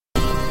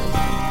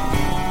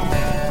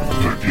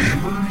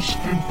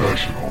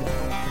Confessional.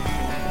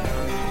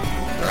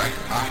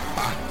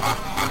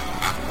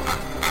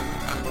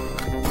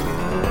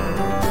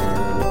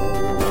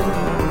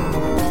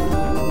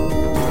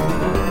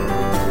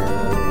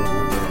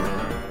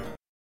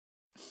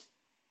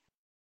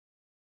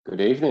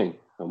 Good evening,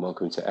 and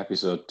welcome to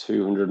episode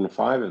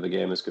 205 of the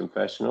Gamers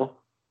Confessional.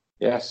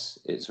 Yes,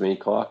 it's me,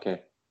 Clarky,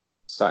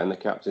 sat in the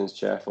captain's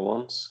chair for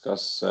once,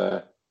 because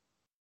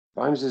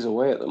Vimesy is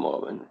away at the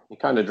moment. He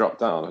kind of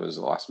dropped out at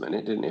the last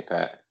minute, didn't he,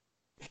 Pet?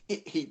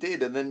 He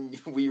did, and then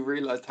we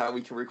realised how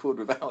we can record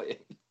without him.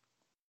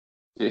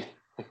 Yeah.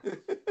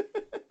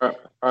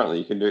 Apparently,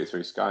 you can do it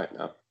through Skype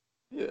now.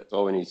 Yeah. So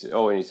all we need to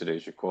do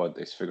is record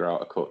this, figure out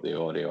how to cut the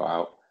audio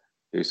out,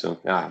 do some.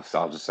 I'll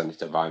just send it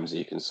to Vimesy.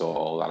 You can sort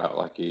all that out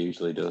like he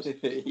usually does.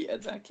 Yeah,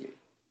 exactly.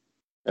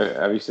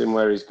 Have you seen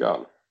where he's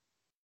gone?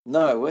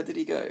 No, where did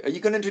he go? Are you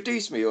going to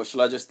introduce me, or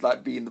shall I just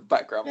be in the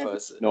background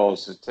person? No,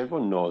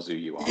 everyone knows who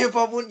you are. Yeah,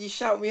 but wouldn't you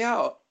shout me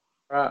out?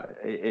 Right,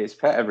 it's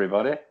Pet,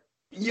 everybody.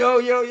 Yo,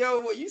 what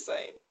are you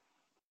saying?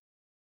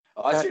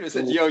 Oh, I should have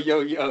said yo.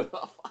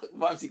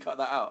 Why has he cut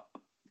that out?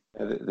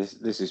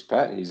 This is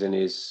Pet. He's in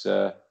his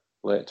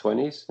late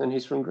 20s, and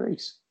he's from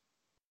Greece.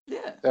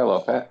 Yeah.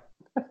 Hello, Pet.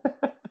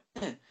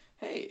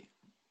 Hey.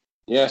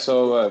 Yeah,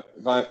 so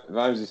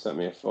Vimesy sent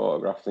me a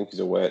photograph. I think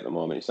he's away at the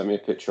moment. He sent me a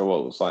picture of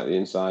what looks like the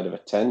inside of a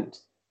tent.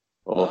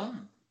 It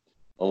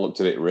looked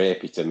a bit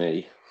rapey to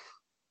me.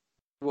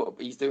 What,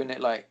 he's doing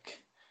it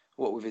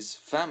with his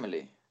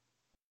family?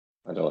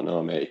 I don't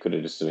know, mate. He could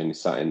have just been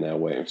sat in there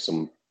waiting for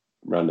some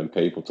random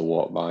people to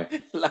walk by.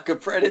 Like a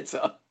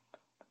predator.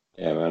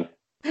 Yeah, man.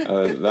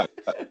 I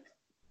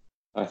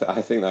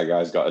think that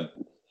guy's got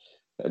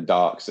a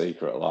dark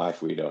secret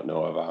life we don't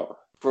know about.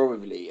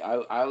 Probably.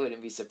 I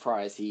wouldn't be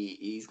surprised.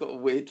 He's got a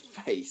weird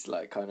face,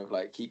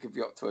 he could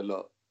be up to a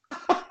lot.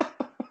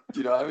 Do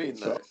you know what I mean?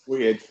 Though?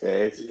 Weird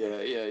face. Yeah.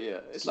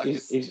 It's like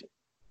a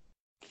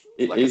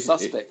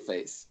suspect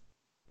face.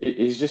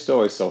 He's just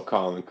always so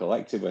calm and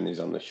collected when he's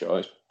on the show.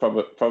 It's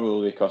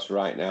probably because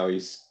right now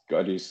he's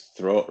got his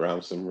throat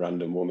around some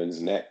random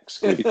woman's neck.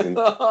 Anyway,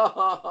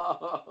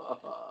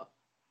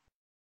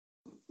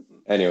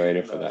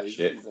 enough of that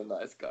shit. He's a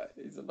nice guy.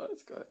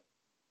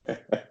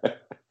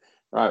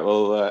 Right,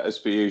 well, as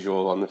per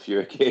usual, on the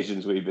few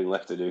occasions we've been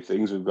left to do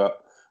things, we're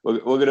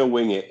going to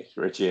wing it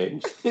for a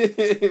change.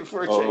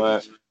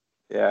 Change.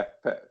 Yeah,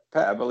 Pet,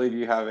 I believe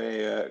you have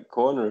a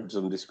corner of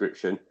some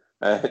description.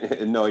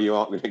 No, you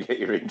aren't going to get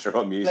your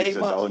intro music.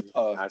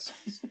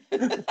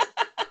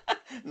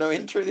 No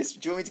intro. Do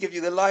you want me to give you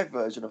the live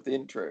version of the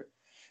intro?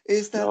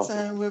 It's that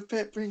time where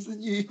Pet brings the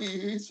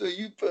news, so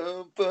you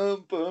bump.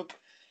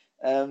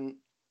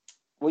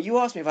 Well, you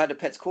asked me if I had a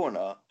Pet's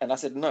corner, and I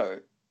said no.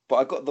 But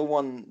I got the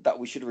one that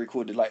we should have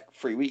recorded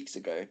 3 weeks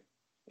ago.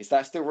 Is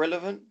that still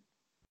relevant?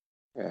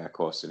 Yeah, of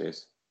course it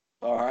is.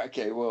 All right.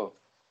 Okay. Well.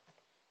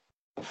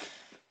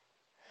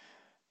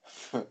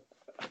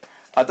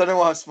 I don't know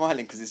why I'm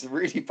smiling, because it's a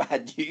really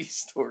bad news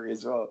story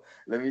as well.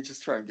 Let me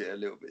just try and get a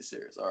little bit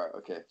serious. All right,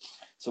 okay.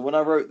 So when I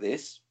wrote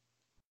this,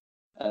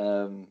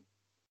 there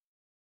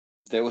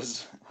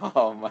was Come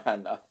on,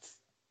 man.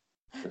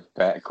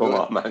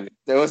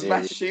 There was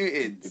mass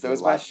shootings.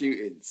 It's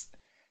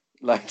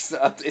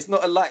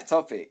not a light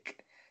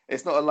topic.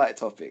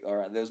 All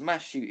right. There was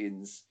mass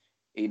shootings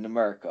in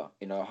America,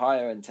 in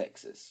Ohio and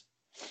Texas.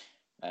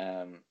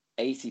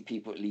 80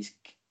 people at least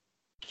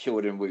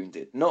killed and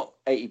wounded. Not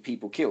 80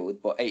 people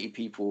killed, but 80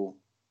 people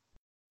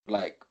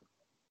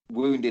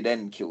wounded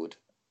and killed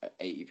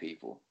 80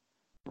 people.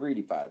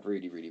 Really bad,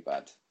 really, really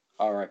bad.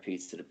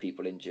 RIPs to the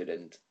people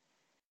injured,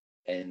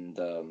 and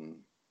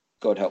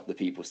God help the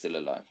people still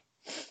alive.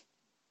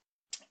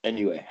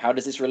 Anyway, how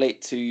does this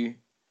relate to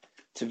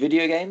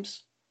video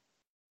games?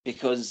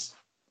 Because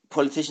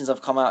politicians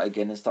have come out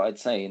again and started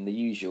saying the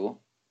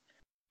usual,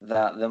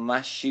 that the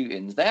mass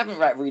shootings, they haven't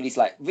released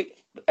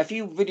a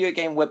few video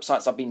game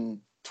websites have been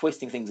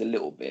twisting things a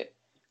little bit.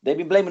 They've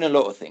been blaming a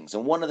lot of things,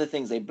 and one of the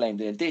things they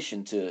blamed, in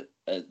addition to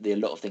a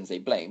lot of things they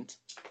blamed,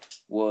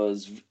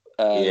 was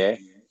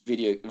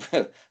video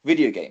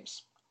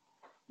games.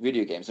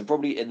 And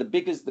probably the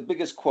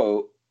biggest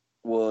quote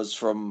was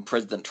from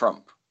President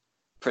Trump,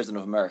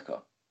 President of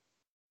America.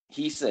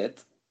 He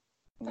said,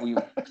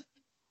 What?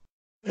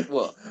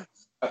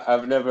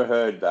 I've never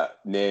heard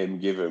that name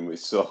given with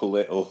so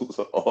little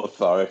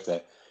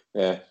authority.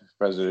 Yeah,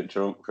 President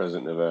Trump,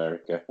 President of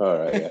America. All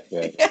right,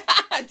 yeah.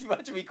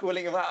 Imagine me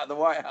calling him out at the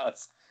White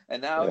House.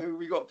 And now who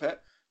we got,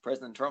 Pet?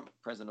 President Trump,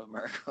 President of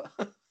America.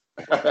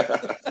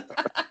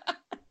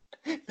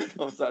 He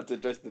comes out to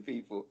address the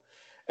people.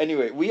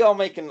 Anyway, we are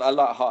making a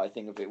light-hearted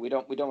thing of it. We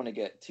don't want to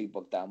get too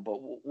bogged down. But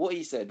what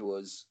he said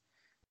was,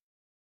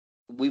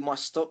 we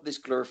must stop this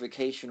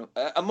glorification of,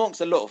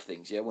 amongst a lot of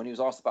things. Yeah, when he was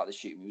asked about the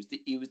shooting,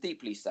 he was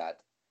deeply sad,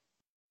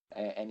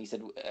 and he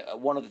said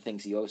one of the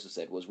things he also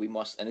said was, we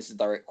must, and this is a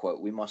direct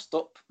quote, we must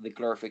stop the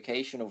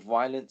glorification of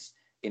violence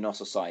in our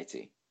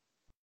society.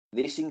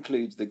 This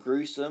includes the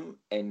gruesome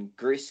and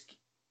grisky.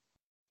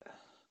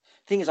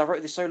 Thing is, I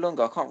wrote this so long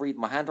ago, I can't read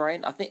my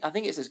handwriting. I think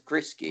it says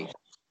grisky.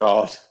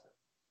 God.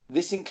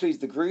 This includes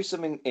the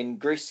gruesome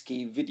and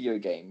grisky video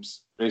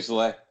games,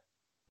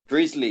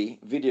 grisly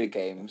video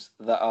games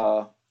that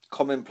are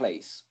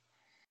commonplace.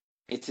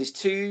 It is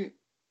too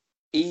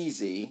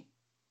easy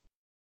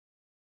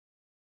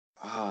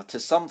to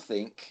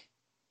something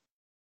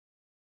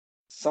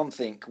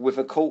with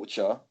a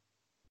culture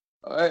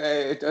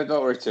I don't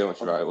worry too much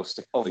about it. We'll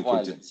stick of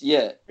violence.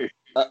 Yeah,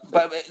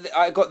 but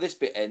I got this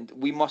bit end.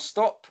 We must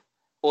stop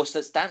or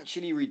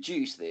substantially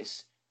reduce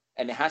this,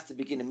 and it has to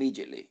begin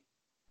immediately.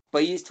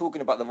 But he is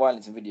talking about the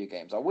violence in video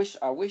games. I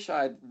wish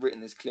I had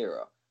written this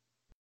clearer.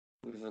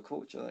 With a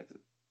culture like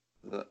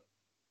that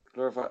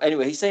glorify.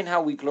 Anyway, he's saying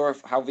how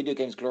video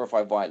games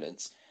glorify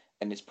violence,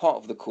 and it's part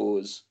of the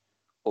cause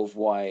of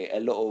why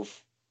a lot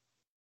of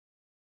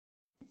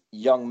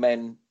young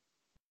men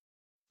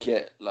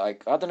get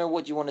like, I don't know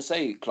what you want to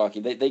say,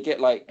 Clarky. They get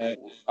like, I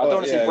don't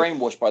want to say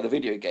brainwashed by the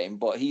video game,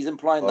 but he's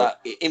implying that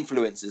it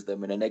influences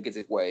them in a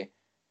negative way.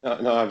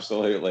 No,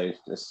 absolutely.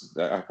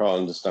 I can't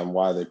understand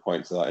why they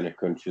point to that in a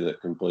country that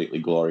completely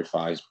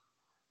glorifies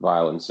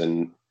violence,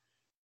 and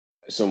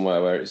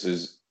somewhere where it's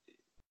as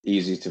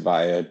easy to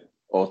buy a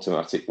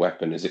automatic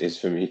weapon as it is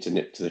for me to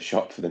nip to the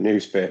shop for the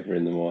newspaper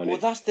in the morning. Well,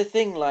 that's the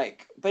thing.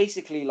 Like,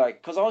 basically,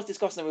 like, because I was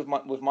discussing it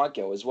with my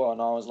girl as well,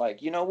 and I was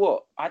like, you know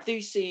what? I do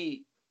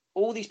see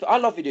all these. I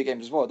love video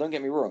games as well. Don't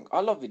get me wrong. I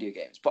love video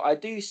games, but I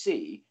do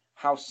see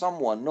how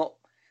someone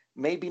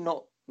maybe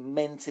not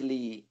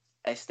mentally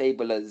as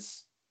stable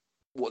as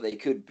what they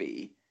could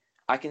be.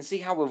 I can see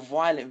how a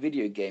violent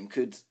video game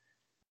could,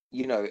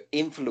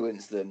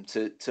 influence them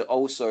to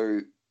also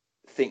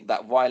think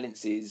that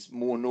violence is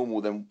more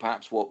normal than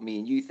perhaps what me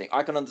and you think.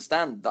 I can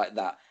understand like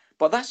that,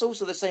 but that's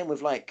also the same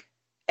with like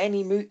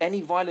any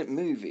violent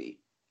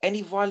movie,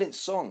 any violent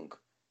song.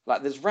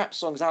 Like there's rap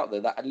songs out there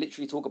that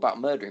literally talk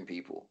about murdering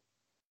people.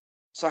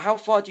 So how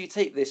far do you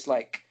take this,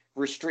 like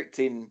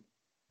restricting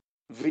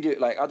video?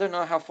 Like I don't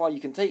know how far you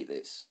can take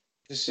this.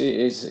 See,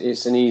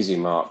 it's an easy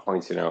mark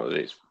pointing out that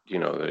it's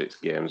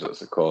games that's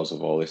the cause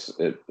of all this.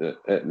 At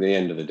the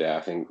end of the day,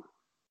 I think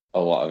a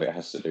lot of it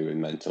has to do with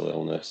mental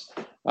illness.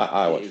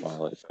 I watch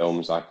violent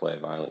films. I play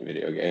violent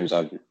video games.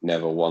 I've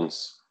never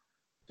once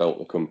felt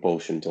the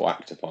compulsion to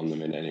act upon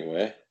them in any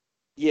way.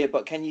 Yeah,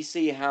 but can you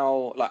see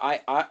how,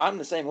 like, I'm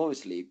the same,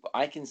 obviously, but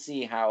I can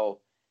see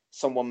how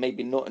someone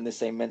maybe not in the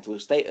same mental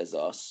state as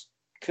us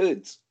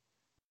could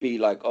be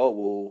like, oh,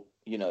 well,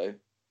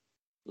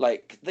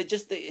 like,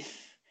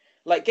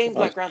 like, games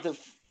like Grand Theft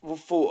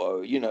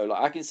Auto, like,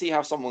 I can see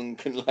how someone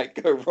can,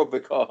 like, go rob a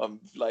car,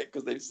 like,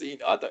 because they've seen,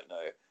 I don't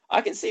know.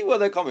 I can see where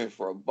they're coming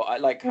from, but I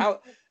like,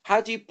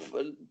 how do you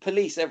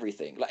police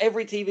everything? Like,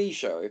 every TV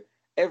show,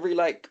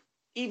 like,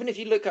 even if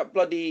you look at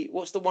bloody,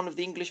 what's the one of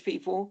the English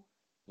people?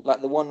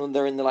 Like the one when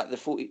they're in the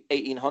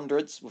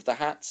 1800s with the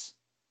hats,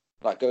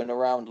 like going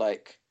around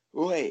like,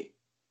 "Oi,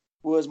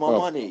 where's my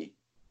money?"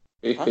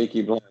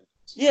 Peaky Blinders.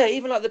 Yeah,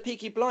 even like the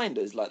Peaky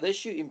Blinders, like they're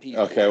shooting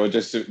people. Okay, well,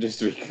 just to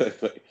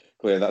be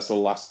clear, that's the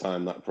last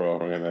time that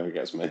program ever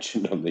gets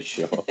mentioned on this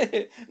show.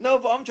 No,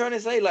 but I'm trying to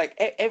say, like,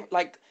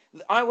 like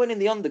I went in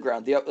the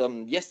underground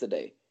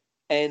yesterday,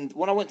 and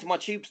when I went to my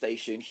tube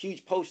station,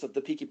 huge post of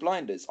the Peaky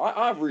Blinders.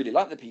 I really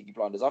like the Peaky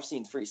Blinders. I've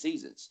seen 3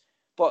 seasons,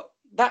 but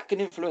that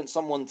can influence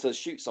someone to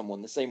shoot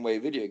someone the same way a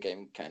video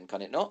game can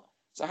it not?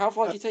 So how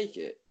far do you take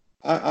it?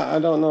 I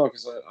don't know,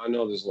 because I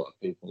know there's a lot of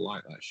people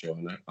like that show,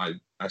 and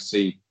I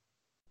see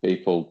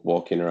people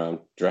walking around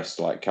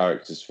dressed like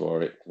characters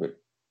for it, with,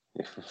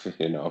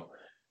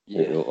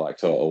 it look like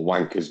total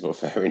wankers, but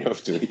fair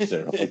enough to each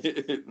their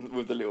own.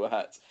 With the little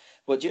hats.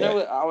 But do you know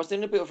what? I was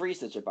doing a bit of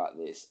research about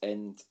this,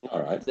 and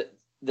all right,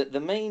 the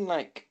main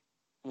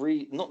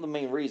not the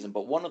main reason,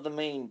 but one of the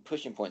main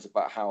pushing points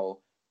about how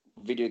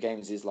video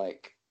games is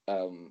like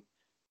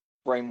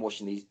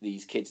brainwashing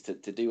these kids to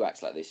do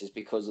acts like this is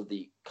because of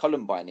the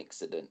Columbine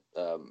incident.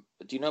 Do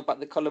you know about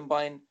the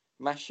Columbine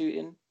mass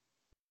shooting?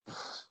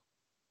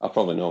 I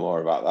probably know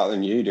more about that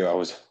than you do. I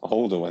was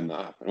older when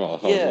that happened. Well,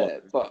 yeah,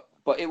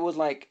 but it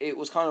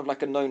was kind of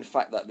like a known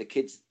fact that the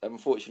kids,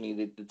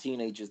 unfortunately, the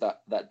teenagers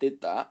that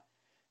did that,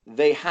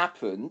 they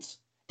happened,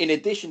 in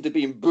addition to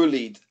being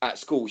bullied at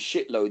school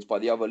shitloads by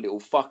the other little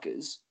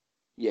fuckers.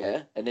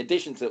 Yeah, in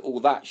addition to all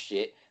that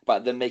shit,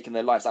 about them making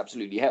their lives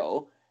absolutely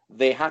hell,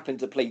 they happen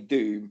to play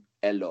Doom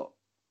a lot.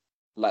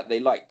 Like, they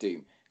like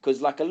Doom.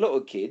 Because, like, a lot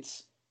of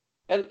kids,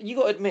 you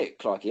got to admit,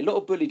 Clarky, a lot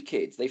of bullied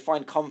kids, they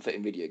find comfort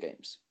in video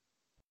games.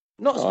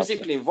 Not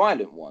specifically in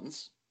violent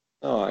ones.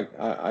 No,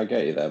 I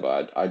get you there,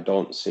 but I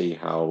don't see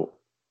how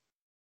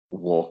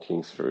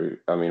walking through,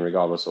 I mean,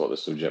 regardless of what the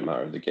subject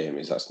matter of the game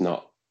is, it's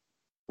not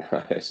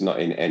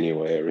in any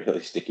way a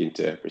realistic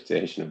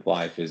interpretation of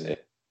life, is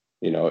it?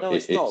 No,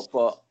 it's not,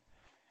 but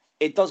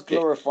it does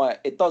glorify.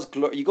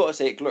 You got to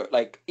say it.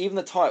 Like even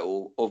the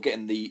title of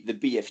getting the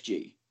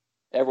BFG,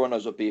 everyone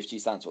knows what BFG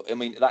stands for. I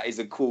mean, that is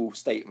a cool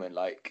statement.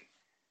 Like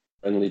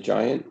friendly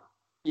giant.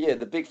 Yeah,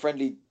 the big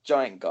friendly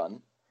giant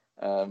gun.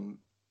 There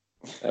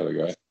we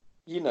go.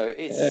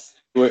 It's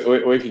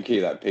we can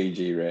keep that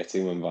PG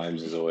rating when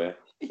Vimes is away.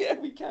 Yeah,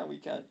 we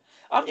can.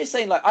 I'm just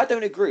saying, like, I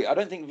don't agree. I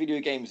don't think video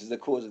games is the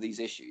cause of these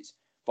issues.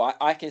 But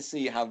I can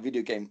see how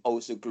video game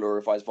also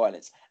glorifies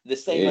violence. The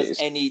same as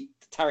any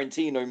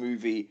Tarantino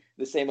movie,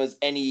 the same as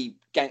any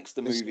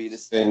gangster movie.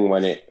 This thing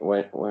when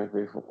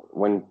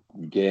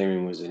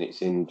gaming was in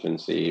its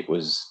infancy, it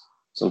was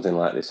something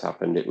like this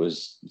happened. It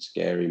was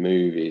scary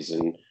movies,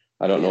 and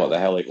I don't know what the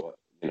hell it was.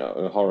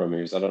 Horror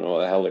movies. I don't know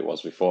what the hell it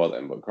was before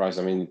then. But Christ,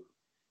 I mean,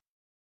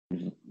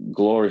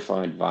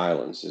 glorified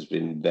violence has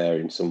been there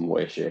in some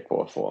way, shape,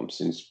 or form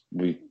since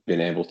we've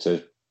been able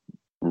to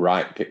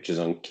write pictures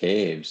on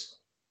caves.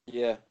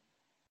 Yeah.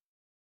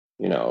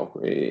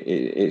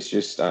 It's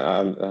just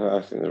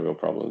I think the real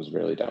problem is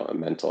really down to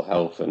mental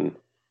health, and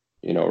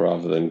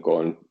rather than go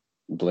and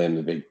blame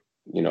the big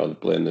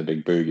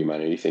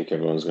boogeyman, and you think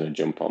everyone's going to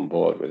jump on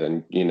board with,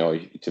 and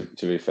to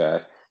be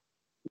fair,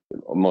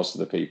 most of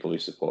the people who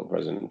support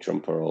President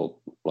Trump are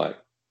all like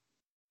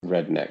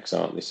rednecks,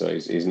 aren't they? So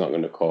he's not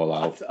going to call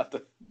out. I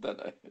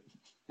don't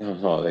know.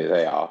 No,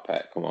 they are,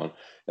 Pet. Come on,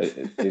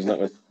 he's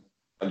not.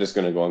 I'm just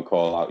going to go and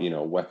call out,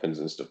 weapons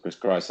and stuff. Because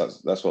Christ,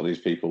 that's what these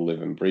people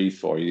live and breathe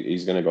for.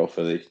 He's going to go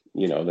for the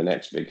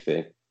next big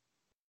thing.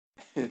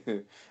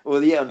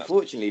 Well, yeah.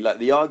 Unfortunately, like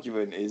the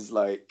argument is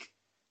like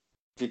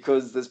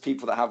because there's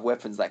people that have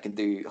weapons that can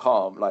do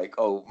harm. Like,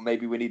 oh,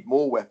 maybe we need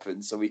more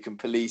weapons so we can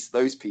police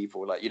those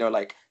people. Like,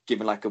 like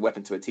giving like a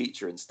weapon to a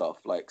teacher and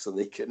stuff, like so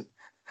they can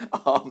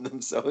harm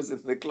themselves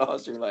in the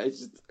classroom. Like,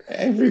 it's just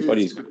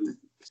everybody's got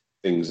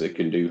things that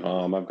can do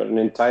harm. I've got an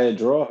entire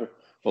drawer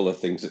full of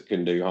things that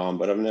can do harm,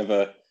 but I'm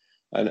never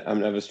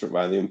struck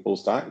by the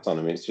impulse to act on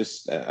them. It's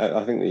just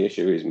I think the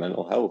issue is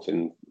mental health,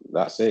 and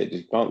that's it.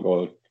 You can't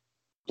go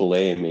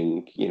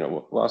blaming.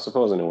 Well, I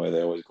suppose in a way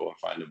they always go and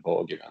find a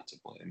bogeyman to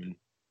blame, and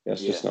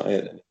that's just not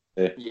it.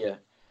 Yeah,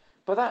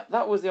 but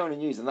that was the only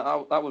news, and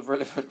that was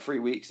relevant 3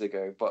 weeks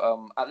ago. But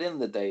at the end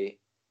of the day,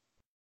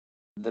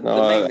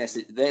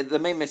 the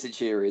main message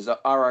here is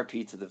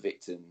R.I.P. to the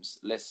victims.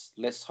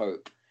 Let's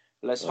hope.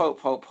 Let's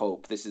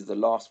hope. This is the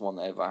last one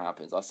that ever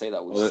happens. I say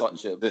that with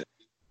such a...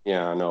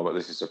 Yeah, I know, but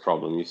this is a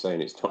problem. You're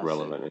saying it's not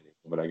relevant anymore,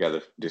 but I get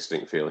a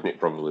distinct feeling it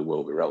probably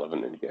will be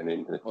relevant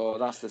again. Well,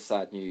 that's the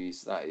sad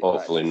news.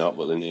 Hopefully not,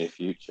 but the near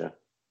future.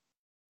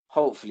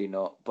 Hopefully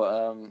not,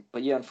 but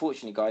yeah,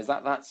 unfortunately, guys,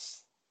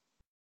 that's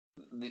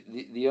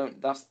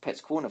that's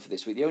Pet's Corner for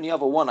this week. The only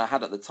other one I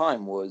had at the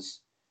time was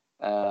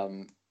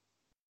that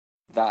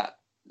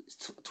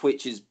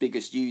Twitch's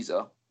biggest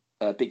streamer.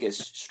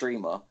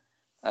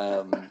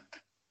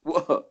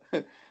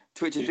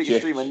 Twitch's biggest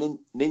streamer,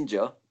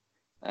 Ninja,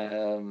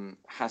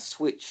 has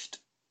switched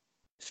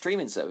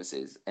streaming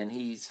services, and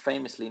he's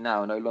famously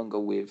now no longer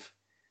with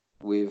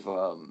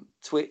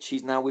Twitch.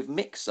 He's now with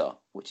Mixer,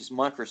 which is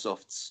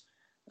Microsoft's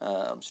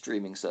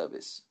streaming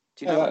service.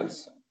 Do you know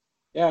that?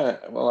 Yeah,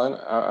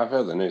 well, I've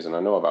heard the news, and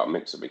I know about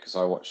Mixer because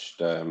I watched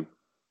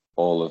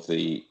all of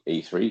the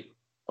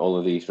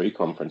E3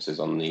 conferences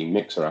on the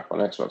Mixer app on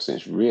Xbox, and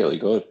it's really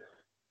good,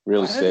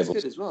 really stable.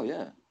 It's good as well,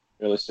 yeah.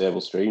 Really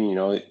stable stream.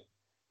 Did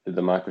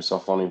the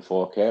Microsoft one in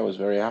 4K. I was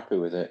very happy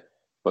with it.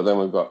 But then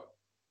we've got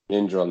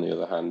Ninja on the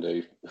other hand,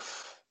 who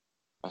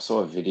I saw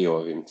a video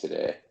of him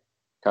today.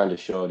 Kind of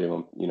showed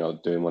him,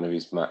 doing one of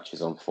his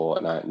matches on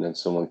Fortnite, and then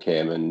someone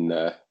came and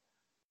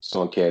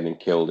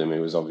killed him. He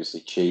was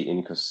obviously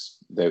cheating because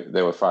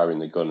they were firing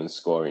the gun and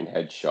scoring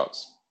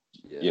headshots,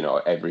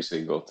 every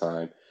single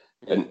time.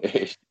 Yeah. And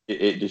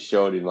it just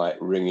showed him like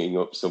ringing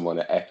up someone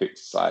at Epic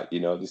to like,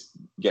 just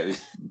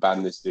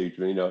ban this dude,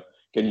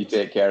 can you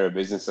take care of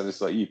business? I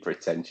just like, you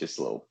pretentious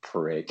little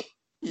prick.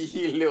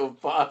 You little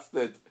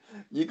bastard.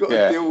 You got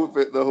to deal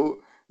with it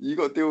you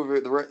got to deal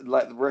with it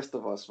like the rest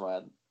of us,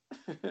 man.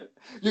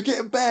 You're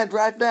getting banned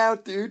right now,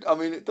 dude. I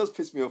mean, it does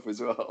piss me off as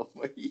well.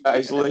 That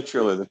is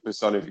literally the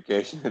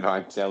personification of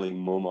I'm telling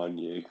mum on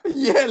you.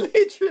 Yeah,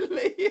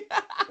 literally.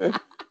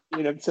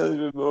 I'm telling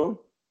my mum.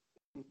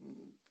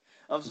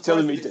 I'm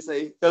telling me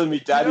daddy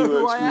works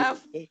who I am.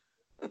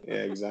 Yeah,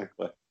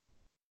 exactly.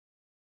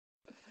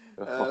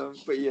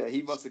 But yeah,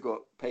 he must have got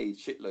paid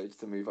shitloads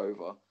to move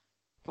over.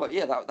 But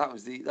yeah, that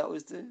was the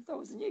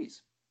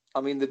news.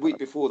 I mean, the week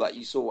before that,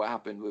 you saw what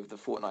happened with the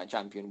Fortnite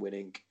champion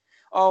winning.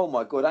 Oh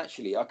my god!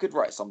 Actually, I could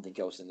write something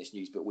else in this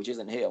news, but which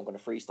isn't here. I'm going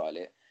to freestyle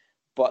it.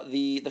 But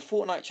the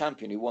Fortnite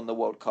champion who won the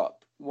World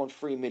Cup won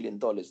 $3 million.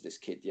 This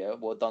kid, yeah,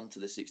 well done to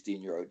the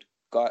 16-year-old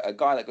guy, a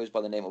guy that goes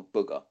by the name of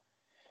Booger.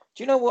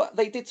 Do you know what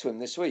they did to him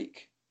this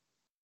week?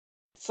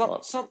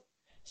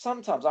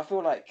 Sometimes I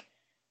feel like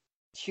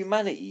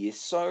humanity is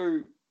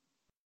so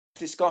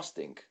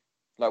disgusting.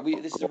 Like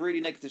this is a really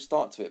negative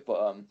start to it,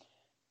 but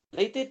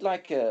they did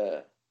like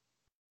I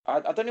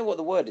don't know what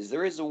the word is.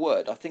 There is a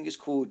word. I think it's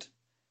called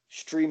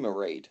streamer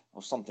raid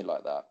or something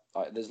like that.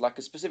 There's like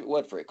a specific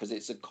word for it because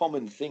it's a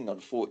common thing,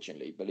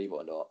 unfortunately, believe it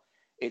or not.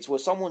 It's where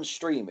someone's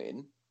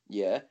streaming,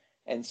 yeah,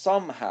 and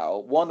somehow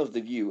one of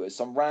the viewers,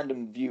 some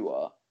random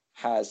viewer,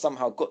 has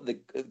somehow got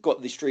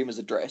the streamer's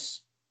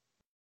address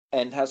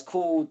and has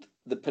called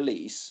the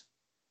police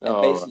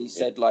and basically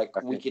said like,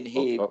 we can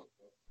hear.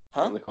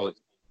 Huh?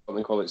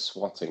 They call it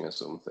swatting or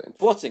something.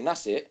 Swatting,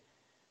 that's it.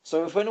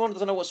 So if anyone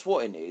doesn't know what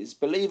swatting is,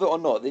 believe it or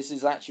not, this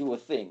is actually a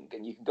thing,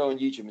 and you can go on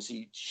YouTube and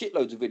see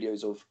shitloads of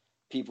videos of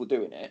people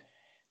doing it.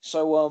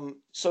 So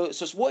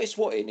what is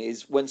swatting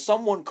is when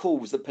someone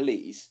calls the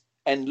police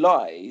and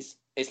lies.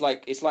 It's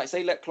like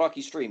say let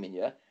Clarky streaming,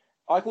 yeah.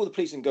 I call the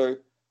police and go,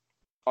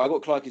 I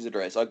got Clarky's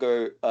address. I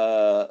go,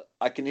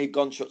 I can hear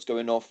gunshots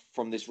going off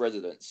from this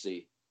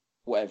residency,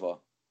 whatever,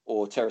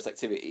 or terrorist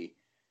activity.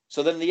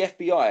 So then the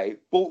FBI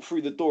bolt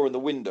through the door and the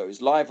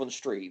windows live on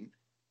stream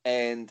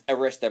and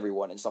arrest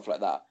everyone and stuff like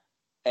that.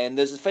 And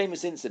there's a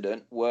famous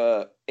incident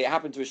where it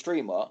happened to a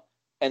streamer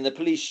and the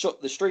police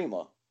shot the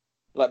streamer.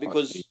 Like,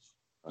 because,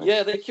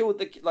 yeah, they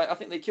killed I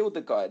think they killed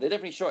the guy. They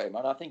definitely shot him,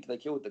 and I think they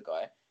killed the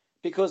guy.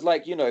 Because,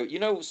 like,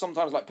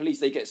 sometimes, like, police,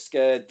 they get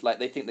scared, like,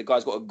 they think the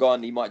guy's got a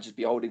gun, he might just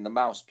be holding the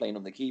mouse, playing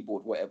on the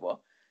keyboard, whatever.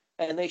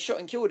 And they shot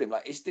and killed him.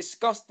 Like, it's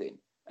disgusting.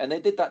 And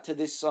they did that to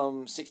this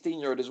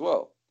 16-year-old as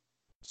well.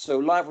 So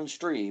live on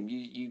stream,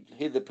 you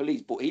hear the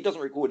police, but he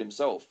doesn't record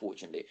himself,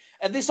 fortunately.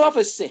 And this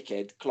other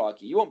sickhead,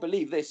 Clarky, you won't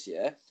believe this,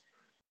 yeah?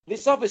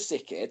 This other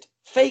sickhead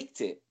faked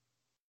it.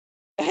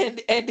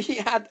 And he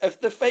had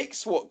the fake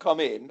SWAT come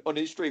in on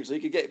his stream so he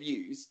could get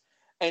views.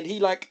 And he,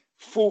 like,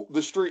 fought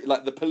the street,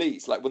 like, the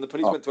police, like, when the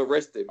police went to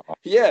arrest him.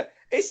 Yeah,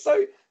 it's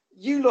so...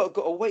 You lot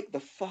got to wake the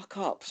fuck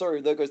up.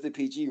 Sorry, there goes the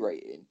PG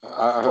rating.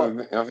 I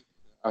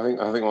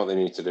think what they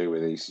need to do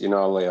with these,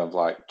 they have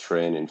like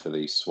training for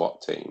these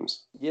SWAT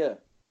teams. Yeah.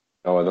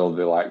 Or they'll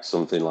be like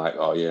something like,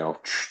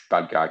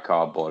 bad guy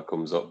cardboard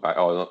comes up,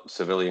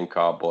 civilian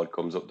cardboard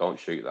comes up, don't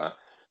shoot that.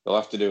 They'll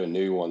have to do a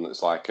new one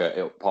that's like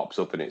it pops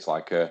up and it's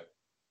like a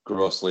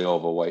grossly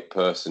overweight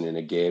person in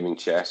a gaming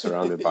chair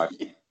surrounded by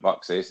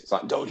boxes. It's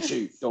like, don't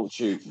shoot.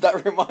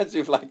 That reminds me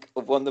of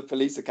one of the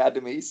police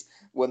academies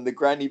when the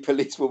granny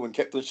policewoman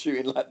kept on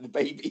shooting like the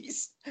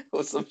babies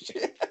or some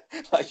shit.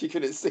 Like she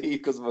couldn't see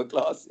because of her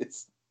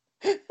glasses.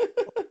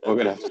 We're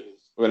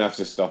gonna have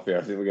to stop here.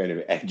 I think we're getting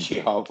a bit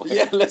edgy, aren't we?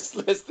 Yeah, let's.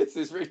 This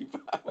is really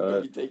bad.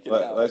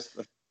 Let's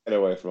get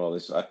away from all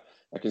this. I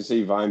can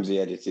see Vimesy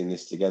editing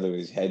this together with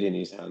his head in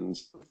his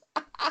hands.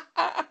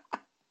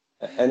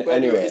 And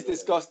anyway, it's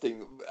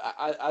disgusting.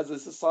 As a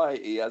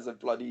society, as a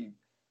bloody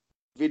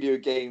video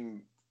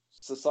game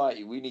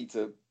society, we need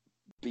to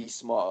be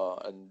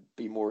smarter and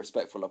be more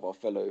respectful of our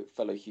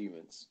fellow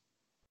humans.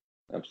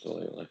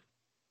 Absolutely.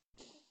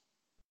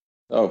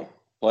 Oh,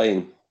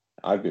 playing.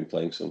 I've been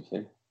playing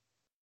something.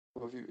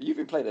 Well, you've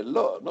been playing a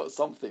lot, not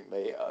something,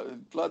 mate.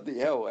 Bloody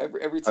hell!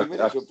 Every 2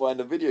 minutes you're buying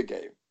a video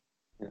game.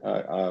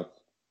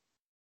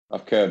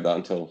 I've curbed that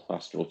until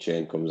Astral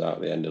Chain comes out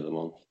at the end of the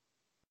month.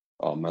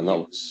 Oh man, that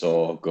looks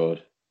so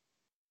good.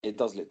 It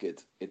does look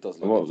good. It does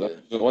look good.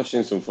 I was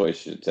watching some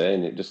footage today,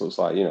 and it just looks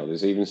like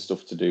there's even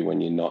stuff to do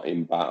when you're not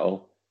in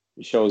battle.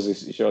 It shows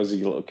your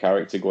little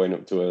character going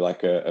up to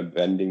a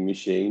vending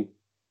machine,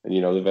 and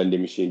the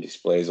vending machine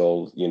displays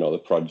all the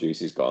produce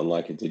he's got on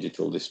like a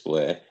digital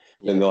display.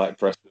 Then they like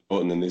press the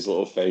button, and this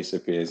little face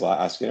appears like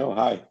asking, "Oh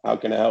hi, how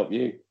can I help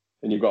you?"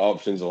 And you've got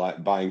options of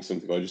like buying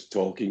something or just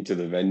talking to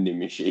the vending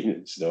machine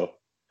and stuff.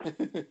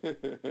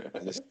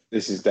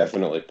 This is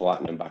definitely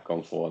platinum back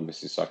on form.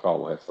 So I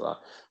can't wait for that.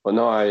 But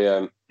no,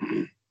 I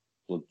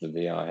plugged the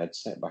VR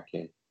headset back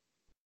in.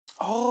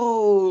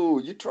 Oh,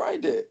 you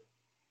tried it?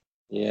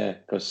 Yeah,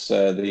 because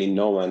the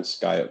No Man's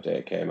Sky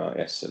update came out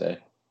yesterday.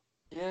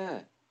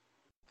 Yeah.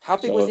 How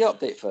big was the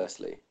update,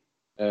 firstly?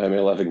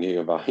 11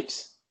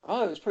 gigabytes.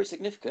 Oh, it was pretty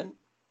significant.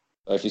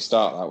 So if you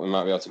start that, we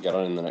might be able to get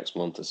on in the next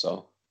month or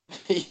so.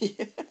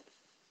 Yeah.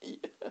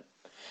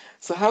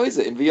 So how is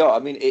it in VR? I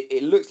mean,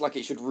 it looks like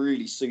it should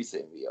really suit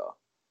it in VR.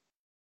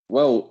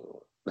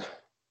 Well,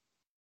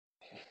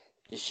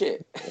 it's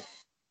shit.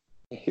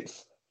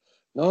 It's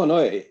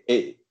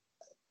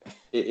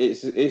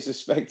a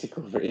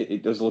spectacle.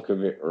 It does look a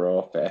bit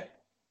ropey.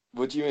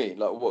 What do you mean?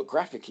 Like what,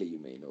 graphically you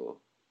mean, or?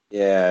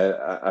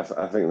 Yeah, I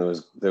think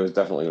there was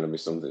definitely going to be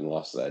something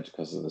lost there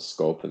because of the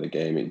scope of the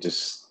game.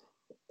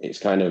 It's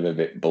kind of a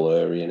bit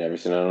blurry and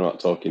everything. I'm not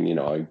talking,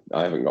 I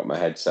haven't got my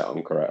headset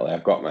on correctly.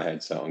 I've got my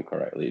headset on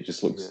correctly. It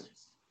just looks.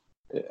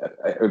 Yeah.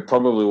 It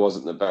probably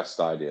wasn't the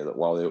best idea that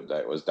while the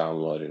update was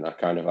downloading, I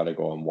kind of had to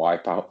go on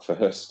Wipeout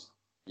first.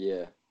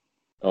 Yeah.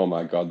 Oh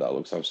my god, that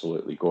looks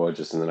absolutely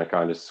gorgeous. And then I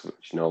kind of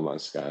switched No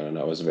Man's Sky, and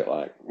I was a bit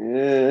like,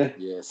 eh.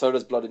 Yeah. So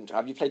does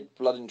Have you played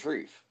Blood and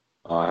Truth?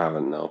 Oh, I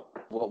haven't, no.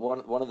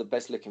 One of the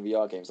best looking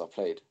VR games I've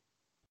played.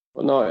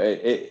 Well, no,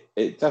 it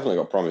definitely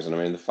got promising. I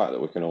mean, the fact that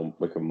we can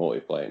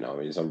multiplayer now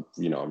means I'm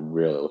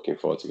really looking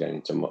forward to getting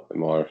into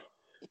more,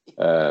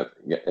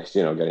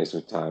 getting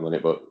some time on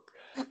it. But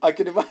I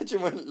can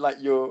imagine when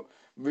you're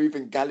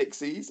moving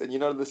galaxies and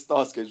the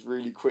stars goes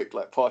really quick,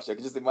 like past you. I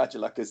can just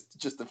imagine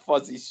just a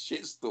fuzzy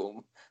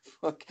shitstorm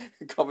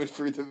coming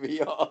through the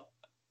VR.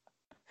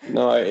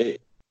 No,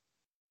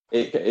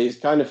 it's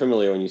kind of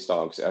familiar when you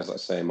start because it has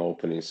that same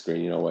opening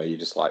screen, where you're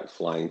just like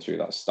flying through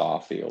that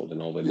star field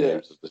and all the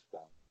names of the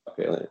stars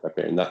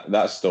appearing.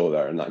 That's still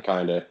there, and that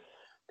kind of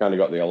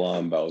got the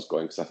alarm bells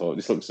going because I thought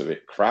this looks a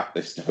bit crap.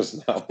 This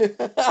does now.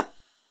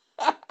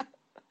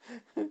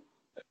 And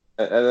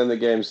then the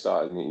game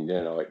started,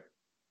 and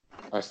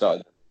I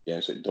started yeah,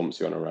 so it dumps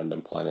you on a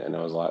random planet, and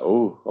I was like,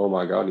 oh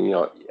my god, you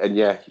know, and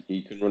yeah,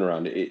 you can run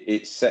around it.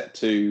 It's set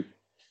to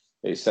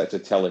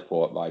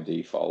teleport by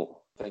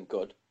default. Thank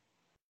God.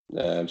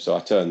 So I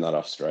turned that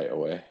off straight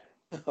away.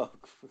 Oh,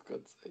 for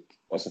God's sake.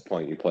 What's the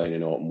point? You're playing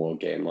an open world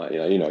game, like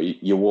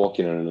you're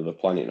walking on another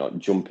planet, not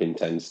jumping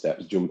 10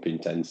 steps, jumping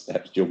 10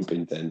 steps,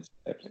 jumping 10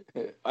 steps.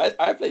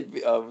 I played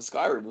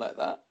Skyrim like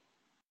that.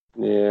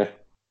 Yeah,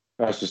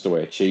 that's just a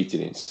way of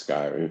cheating in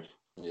Skyrim.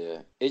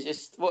 Yeah, it's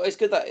just it's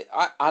good that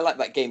I like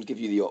that games give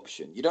you the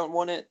option. You don't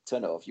want it,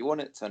 turn it off. You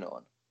want it, turn it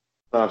on.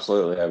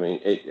 Absolutely. I mean,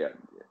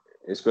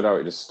 it's good how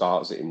it just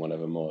starts it in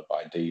whatever mode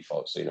by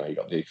default. So you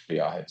got the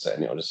VR headset,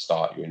 and it'll just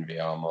start you in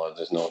VR mode.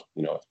 There's no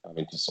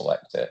having to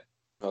select it.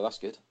 Oh, that's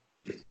good.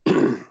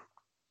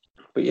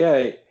 But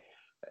yeah,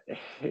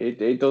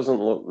 it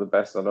doesn't look the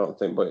best, I don't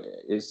think, but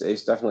it's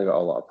definitely got a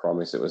lot of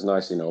promise. It was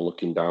nice,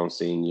 looking down,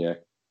 seeing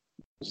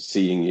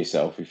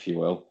yourself, if you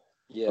will.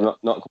 Yeah. I'm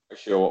not quite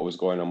sure what was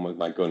going on with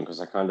my gun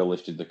because I kind of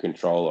lifted the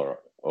controller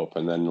up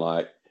and then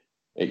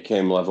it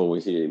came level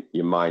with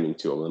your mining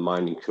tool. The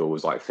mining tool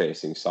was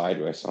facing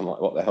sideways. So I'm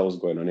like, what the hell's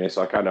going on here?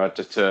 So I kind of had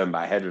to turn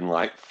my head and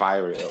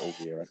fire it over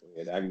here at a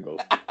weird angle.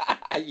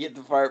 You had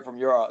to fire it from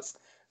your ass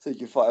so you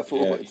can fire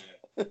forward.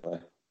 Yeah.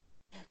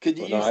 Can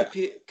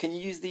you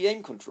use the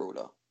aim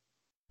controller?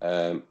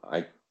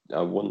 I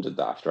wondered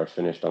that after I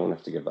finished. I'm gonna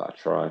have to give that a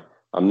try.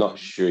 I'm not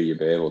sure you'll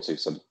be able to,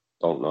 because I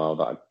don't know how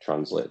that would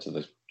translate to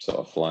the sort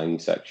of flying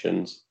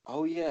sections.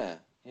 Oh yeah,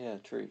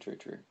 true. Yeah.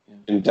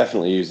 You can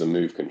definitely use the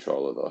move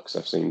controller though, because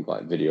I've seen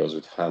videos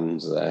with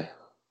hands there.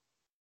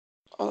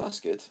 Oh, that's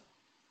good.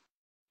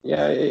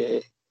 Yeah,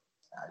 I'd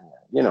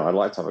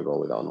like to have a go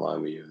with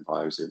online with you and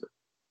Vimesy,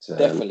 but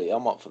definitely,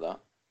 I'm up for that.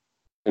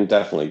 You can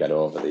definitely get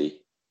over the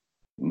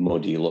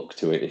muddy look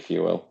to it, if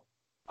you will.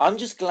 I'm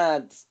just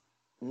glad,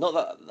 not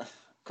that,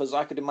 because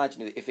I could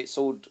imagine if it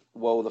sold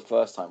well the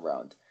first time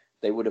round,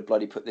 they would have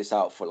bloody put this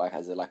out for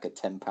as a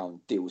 £10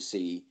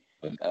 DLC.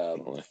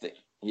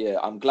 Yeah,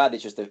 I'm glad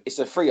it's just it's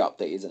a free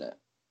update, isn't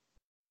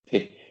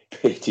it?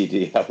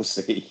 Pity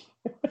DLC.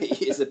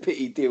 It's a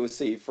pity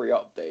DLC free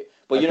update,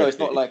 but it's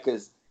not like a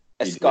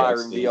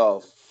Skyrim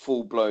VR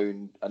full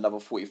blown another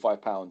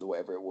 £45 or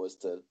whatever it was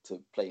to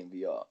play in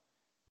VR,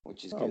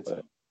 which is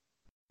good.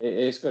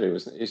 It's good.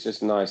 It's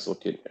just nice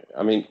looking.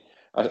 I mean,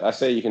 I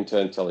say you can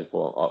turn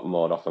teleport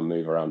mode off and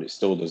move around. It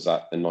still does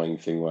that annoying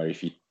thing where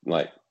if you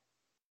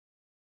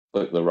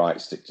click the right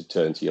stick to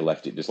turn to your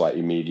left, it just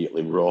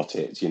immediately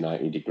rotates you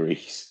 90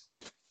 degrees.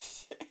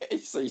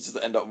 So you just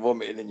end up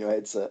vomiting in your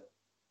headset.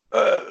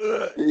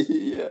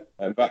 Yeah.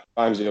 But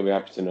Vimesy will be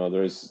happy to know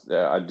there is.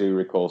 I do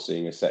recall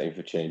seeing a setting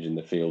for changing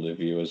the field of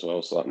view as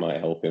well, so that might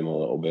help him a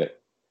little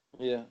bit.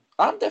 Yeah,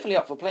 I'm definitely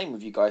up for playing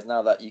with you guys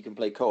now that you can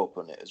play co-op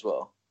on it as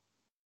well.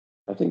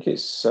 I think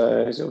it's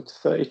is it up to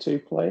 32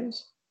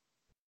 players?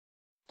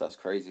 That's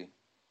crazy.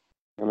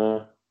 I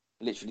know.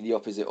 Literally the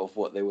opposite of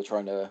what they were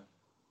trying to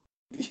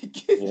do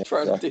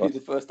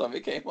the first time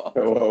it came up.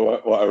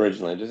 What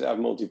originally? Does it have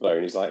multiplayer?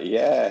 And he's like,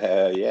 yeah,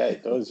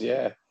 it does,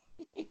 yeah.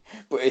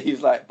 But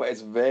he's like, but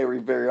it's very,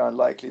 very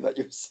unlikely that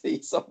you'll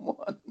see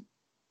someone.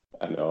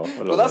 I know.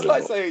 But that's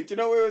like saying, do you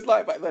know what it was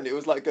like back then? It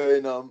was like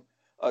going,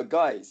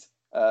 guys,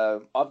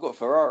 I've got a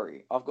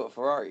Ferrari. I've got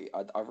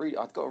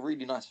a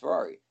really nice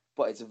Ferrari.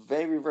 But it's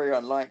very, very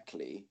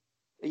unlikely,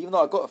 even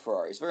though I've got a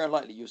Ferrari, it's very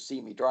unlikely you'll see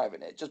me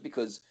driving it just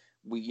because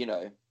we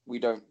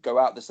don't go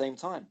out at the same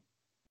time.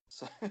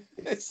 So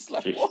it's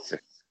like, Jesus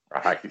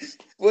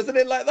Christ. Wasn't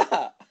it like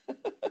that?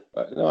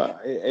 No,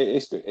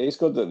 it's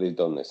good that they've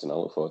done this, and I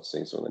look forward to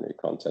seeing some of the new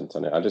content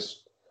on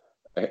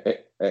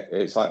it.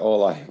 It's like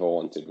all I ever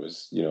wanted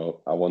was,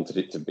 I wanted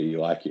it to be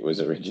like it was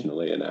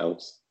originally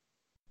announced.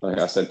 Like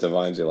I said to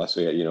Vimesy last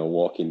week,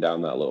 walking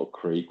down that little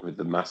creek with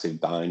the massive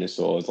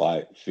dinosaurs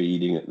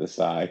feeding at the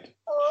side.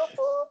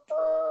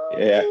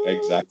 Yeah,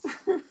 exactly.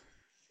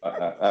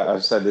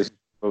 I've said this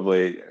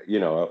probably,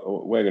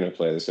 we're going to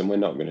play this and we're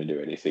not going to do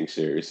anything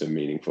serious and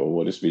meaningful.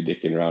 We'll just be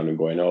dicking around and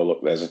going, oh,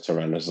 look, there's a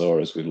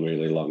Tyrannosaurus with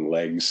really long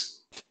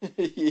legs.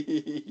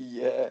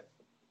 Yeah,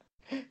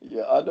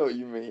 I know what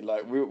you mean.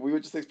 We were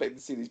just expecting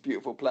to see these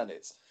beautiful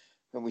planets,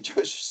 and we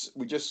just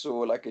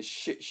saw a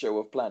shit show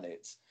of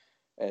planets.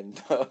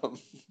 And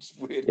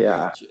weird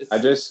creatures. I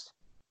just,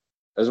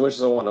 as much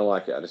as I want to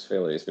like it, I just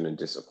feel like it's going to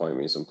disappoint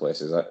me in some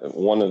places.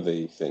 One of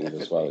the things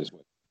Definitely. As well is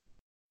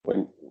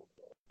when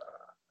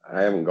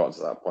I haven't got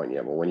to that point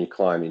yet, but when you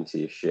climb into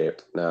your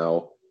ship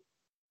now,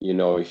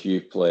 if you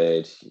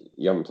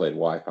haven't played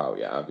Wipeout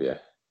yet, have you?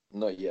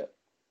 Not yet.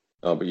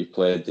 No, but you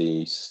played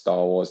the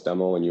Star Wars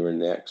demo when you were in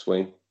the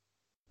X-Wing.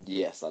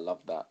 Yes, I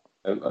love that.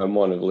 And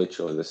one of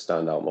literally the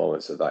standout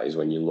moments of that is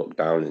when you look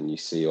down and you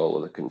see all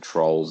of the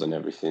controls and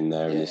everything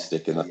there, and you're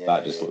sticking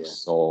that just looks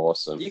so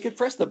awesome. You could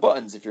press the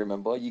buttons if you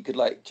remember. You could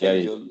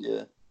change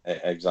your.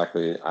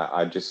 Exactly.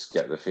 I just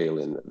get the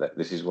feeling that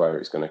this is where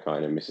it's going to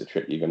kind of miss a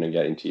trick. You're going to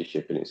get into your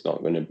ship and it's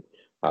not going to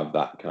have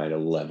that kind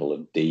of level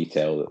of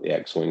detail that the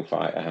X-Wing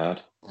fighter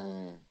had.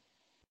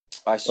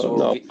 I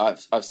saw.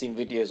 I've seen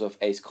videos of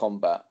Ace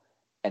Combat,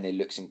 and it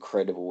looks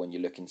incredible when you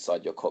look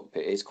inside your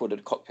cockpit. It's called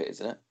a cockpit,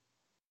 isn't it?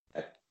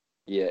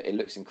 Yeah, it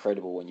looks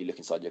incredible when you look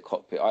inside your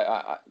cockpit.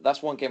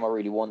 That's one game I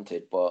really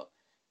wanted, but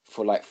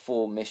for like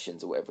 4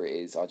 missions or whatever it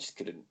is, I just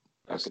couldn't.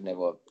 I That's could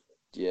never,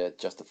 yeah,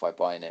 justify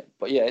buying it.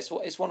 But yeah, it's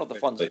one of the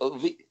fun.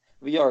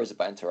 VR is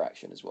about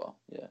interaction as well.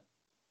 Yeah.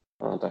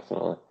 oh,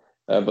 definitely.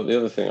 But the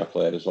other thing I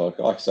played as well,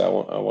 like I said,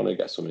 I want to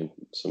get some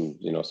some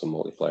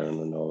multiplayer on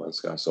the No Man's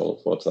Sky, so I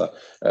look forward to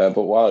that.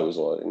 But while it was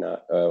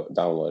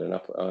downloading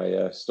up,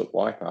 I stuck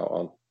Wipeout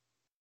on.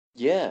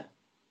 Yeah,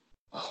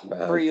 Oh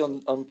man, free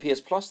on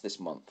PS Plus this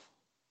month.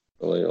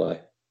 absolutely.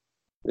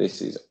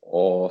 This is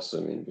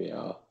awesome in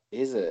VR.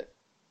 Is it?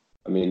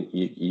 I mean,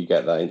 you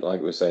get that, like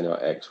we were saying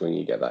about X-Wing,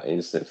 you get that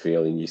instant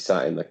feeling. You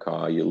sat in the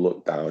car, you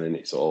look down, and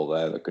it's all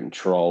there, the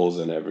controls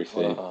and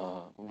everything.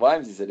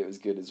 Vimesy said it was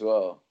good as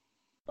well.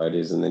 It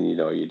is, and then you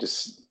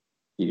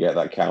get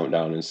that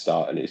countdown and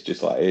start, and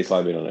it's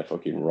like being on a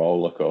fucking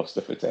roller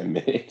coaster for 10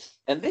 minutes.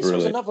 And this was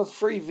Brilliant. another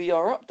free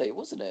VR update,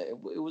 wasn't it?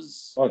 It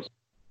was. Oh,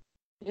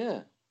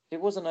 Yeah,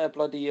 it wasn't a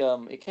bloody.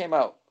 It came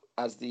out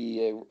as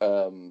the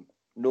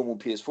normal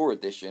PS4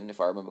 edition, if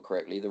I remember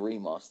correctly, the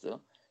remaster,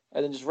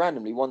 and then just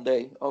randomly one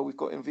day, oh, we've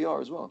got it in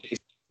VR as well. it's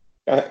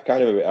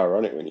kind of a bit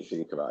ironic when you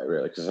think about it,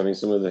 really, because I mean,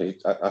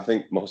 I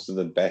think most of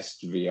the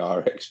best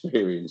VR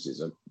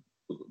experiences are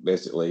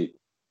basically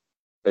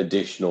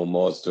additional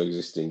mods to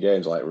existing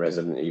games, like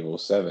Resident Evil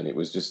 7. It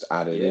was just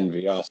added in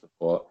VR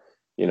support.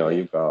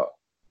 You've got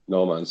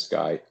No Man's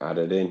Sky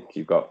added in.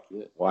 You've got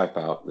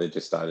Wipeout. They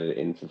just added it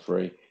in for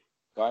free.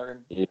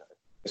 Skyrim.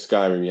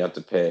 Skyrim you had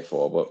to pay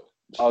for, but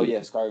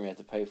Skyrim you had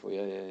to pay for.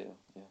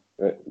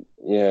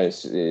 yeah,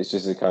 it's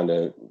just a kind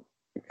of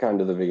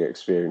the bigger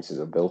experiences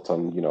are built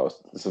on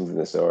something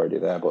that's already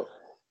there. But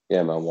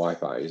yeah, man,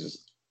 Wipeout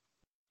is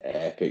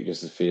epic.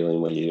 Just the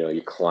feeling when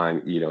you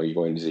climb, you're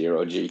going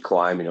 0G,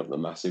 climbing up the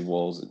massive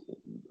walls,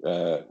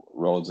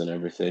 roads, and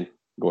everything,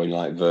 going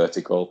like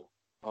vertical.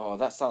 Oh,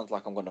 that sounds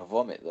like I'm gonna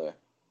vomit though.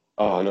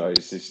 Oh no,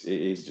 it's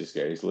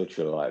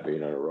literally like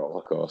being on a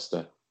roller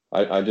coaster.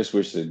 I just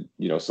wish that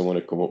someone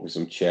had come up with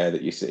some chair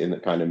that you sit in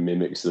that kind of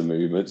mimics the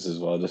movements as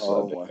well. Just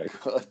Oh my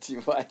god, do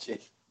you imagine?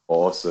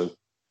 Awesome.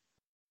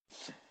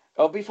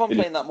 It'll be fun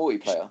playing that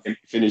multiplayer.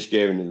 Finish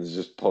gaming and there's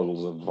just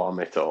puddles of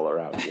vomit all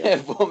around you.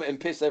 Vomit and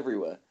piss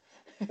everywhere.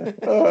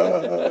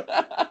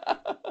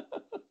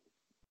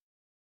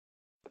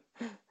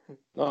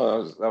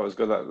 No, that was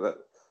good. That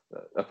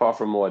apart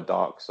from more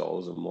Dark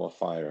Souls and more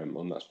Fire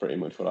Emblem, that's pretty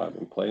much what I've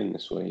been playing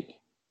this week.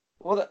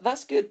 Well,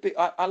 that's good. But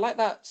I like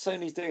that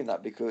Sony's doing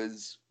that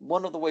because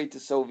one of the ways to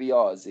sell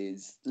VRs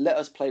is let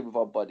us play with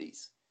our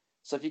buddies.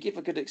 So if you give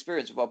a good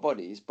experience with our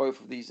buddies, both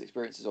of these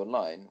experiences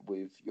online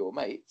with your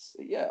mates,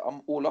 yeah,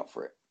 I'm all up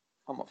for it.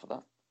 I'm up for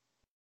that.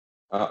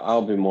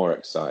 I'll be more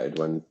excited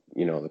when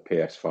the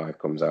PS5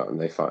 comes out and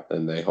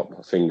they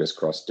fingers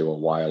crossed do a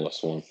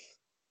wireless one.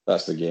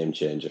 That's the game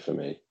changer for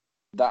me.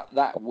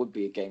 That would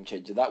be a game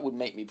changer. That would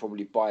make me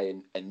probably buy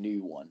a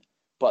new one.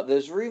 But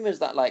there's rumors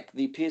that like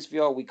the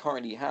PSVR we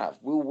currently have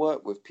will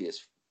work with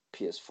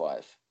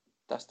PS5.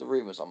 That's the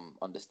rumors I'm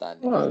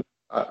understanding. Well,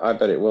 I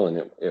bet it will, and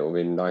it will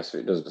be nice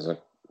if it does, because I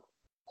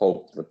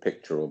hope the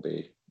picture will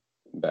be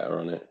better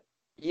on it.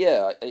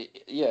 Yeah,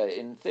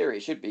 in theory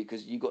it should be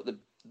because you got the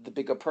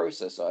bigger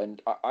processor,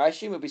 and I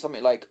assume it'll be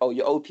something like, oh,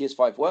 your old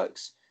PS5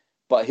 works,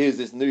 but here's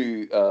this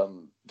new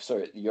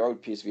your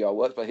old PSVR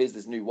works, but here's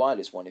this new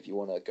wireless one if you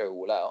want to go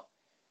all out.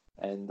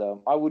 And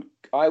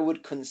I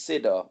would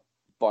consider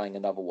buying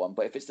another one,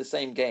 but if it's the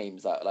same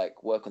games that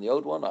like work on the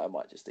old one, I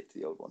might just stick to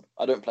the old one.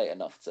 I don't play it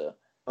enough to.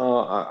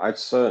 I'd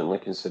certainly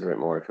consider it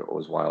more if it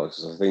was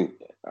wireless, because I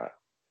think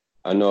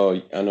I know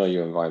you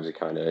and Vibes are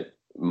kind of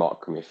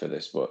mock me for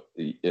this, but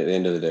at the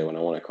end of the day, when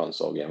I want a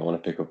console game, I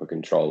want to pick up a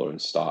controller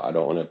and start. I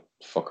don't want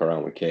to fuck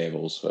around with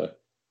cables for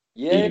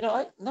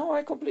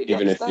I completely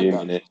even a understand few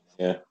that. minutes.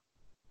 Yeah.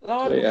 No,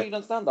 I completely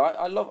understand that.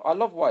 I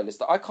love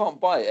wireless. I can't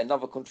buy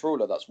another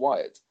controller that's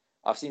wired.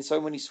 I've seen so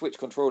many Switch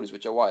controllers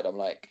which are wired. I'm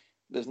like,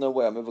 there's no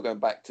way I'm ever going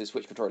back to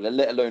Switch controller,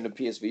 let alone a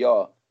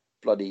PSVR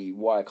bloody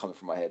wire coming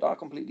from my head. I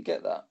completely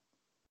get that.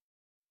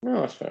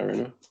 No, that's fair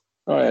enough.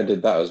 Oh, yeah, I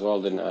did that as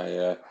well, didn't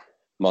I?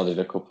 Modded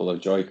a couple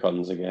of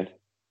Joy-Cons again.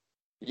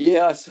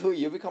 Yeah, I saw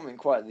you're becoming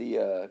quite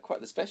the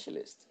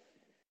specialist.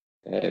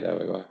 Hey, there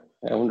we go.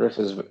 I wonder if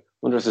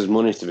there's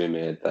money to be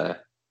made there.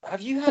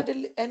 Have you had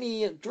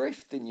any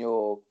drift in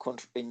your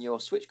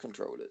Switch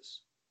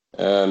controllers?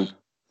 Um,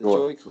 The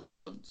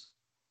Joy-Cons.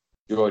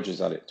 George has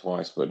had it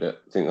twice, but I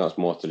think that's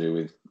more to do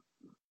with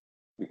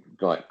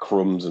like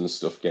crumbs and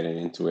stuff getting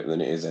into it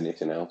than it is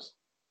anything else.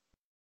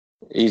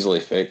 Easily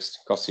fixed.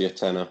 Costs you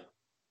 £10.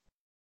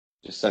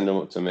 Just send them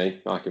up to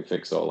me. I can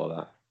fix all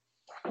of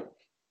that.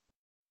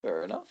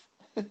 Fair enough.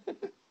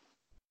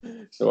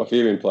 So what have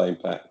you been playing,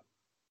 Pet?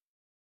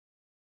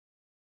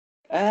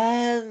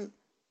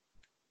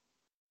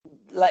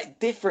 Like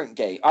different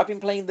game. I've been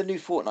playing the new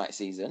Fortnite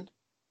season.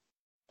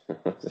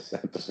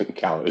 That doesn't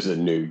count as a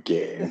new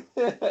game.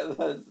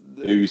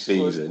 New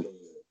season.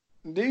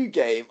 New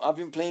game. I've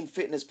been playing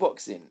fitness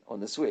boxing on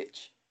the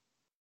Switch.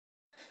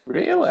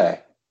 Really?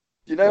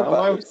 Do you know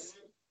about this?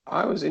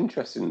 I was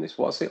interested in this.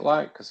 What's it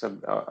like? Because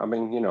I've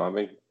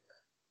been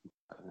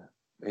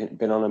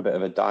been on a bit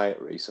of a diet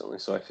recently,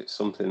 so if it's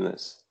something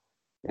that's,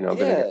 going to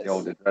get the Yes.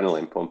 old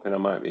adrenaline pumping, I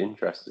might be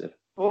interested.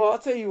 Well, I'll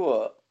tell you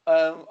what.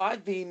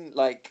 I've been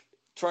like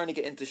trying to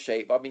get into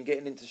shape. I've been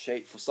getting into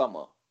shape for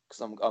summer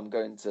because I'm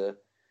going to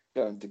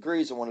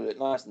Greece. I want to look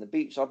nice on the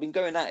beach. So I've been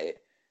going at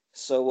it.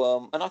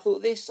 So and I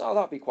thought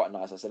that'd be quite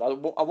nice. I said I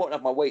won't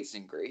have my weights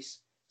in Greece.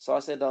 So I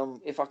said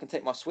if I can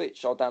take my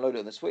Switch, I'll download it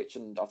on the Switch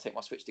and I'll take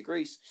my Switch to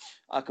Greece.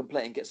 I can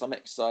play and get some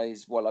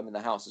exercise while I'm in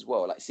the house as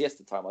well. Like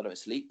siesta time, I don't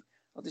sleep.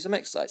 I'll do some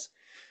exercise.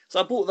 So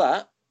I bought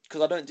that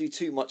because I don't do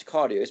too much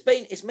cardio.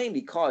 It's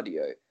mainly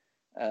cardio.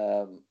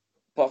 Um,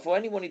 but for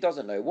anyone who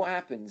doesn't know, what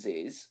happens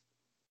is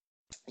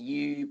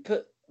you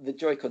put the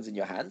Joy-Cons in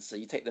your hands. So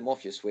you take them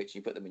off your Switch,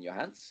 you put them in your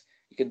hands.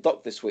 You can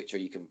dock the Switch or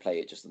you can play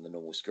it just on the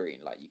normal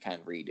screen. Like you can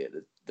read it.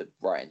 The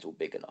writing's all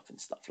big enough and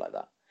stuff like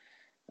that.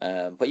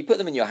 But you put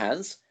them in your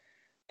hands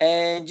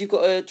and you've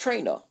got a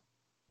trainer.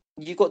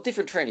 You've got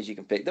different trainers you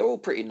can pick. They're all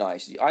pretty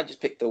nice. I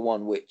just picked the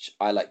one which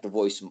I like the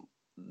voice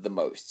the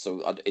most,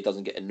 so it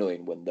doesn't get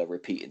annoying when they're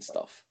repeating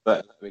stuff.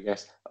 But I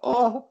guess,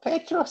 oh,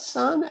 Petros,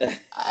 son,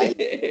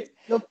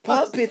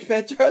 Pump it,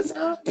 Petros,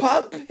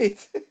 pump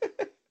it.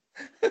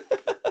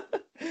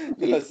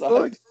 No,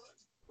 so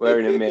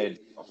wearing a maid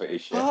off at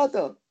his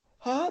shirt.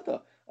 harder.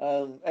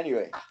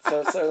 Anyway,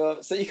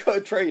 so you got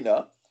a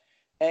trainer,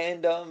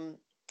 and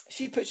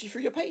she puts you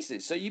through your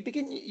paces. So you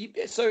begin.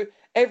 So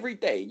every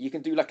day you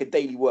can do like a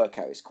daily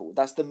workout. It's called.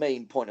 That's the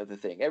main point of the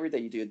thing. Every day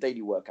you do a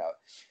daily workout.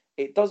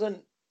 It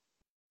doesn't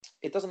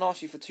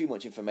ask you for too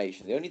much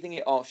information. The only thing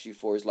it asks you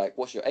for is like,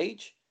 what's your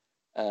age,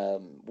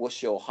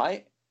 what's your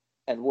height,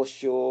 and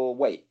what's your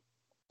weight.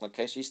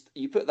 Okay, so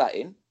you put that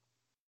in,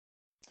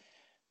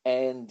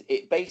 and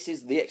it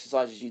bases the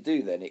exercises you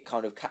do. Then it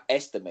kind of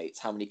estimates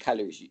how many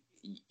calories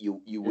you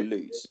will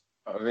lose.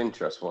 Out of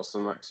interest, what's the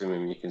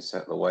maximum you can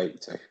set the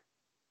weight to?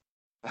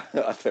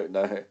 I don't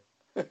know.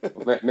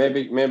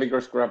 maybe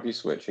just grab your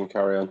Switch and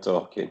carry on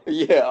talking.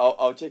 Yeah,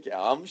 I'll check it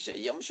out. I'm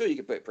sure you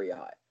can put it pretty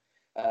high.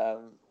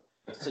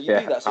 So you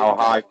do that. So how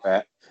high,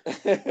 Pet?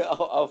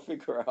 I'll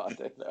figure out. I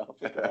don't know. I'll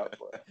figure out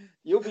for it.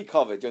 You'll be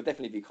covered. You'll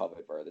definitely be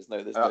covered, bro. There's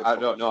no. I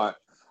don't know.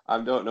 I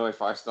don't know if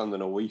I stand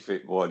on a Wii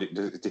Fit board.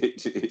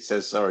 It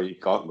says sorry, you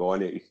can't go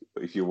on it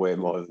if you weigh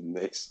more than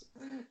this.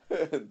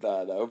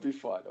 No, it'll be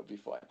fine. It'll be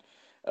fine.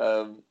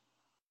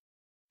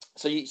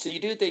 So you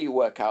do a daily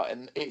workout,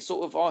 and it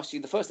sort of asks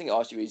you. The first thing it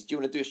asks you is, do you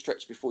want to do a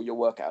stretch before your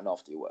workout and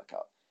after your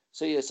workout?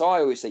 So yeah. So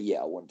I always say,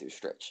 yeah, I want to do a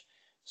stretch.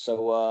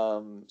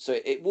 So so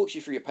it walks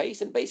you through your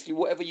pace, and basically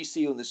whatever you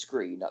see on the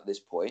screen at this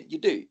point, you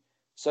do.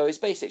 So it's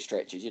basic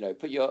stretches.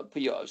 Put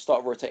your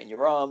start rotating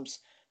your arms,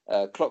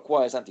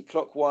 clockwise,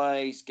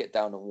 anti-clockwise. Get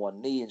down on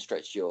one knee and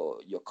stretch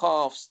your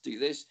calves. Do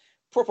this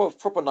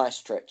proper nice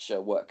stretch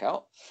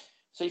workout.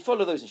 So you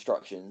follow those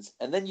instructions,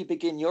 and then you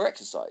begin your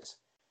exercise.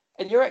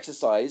 And your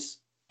exercise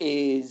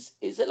is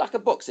it like a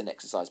boxing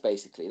exercise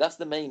basically? That's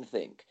the main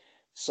thing.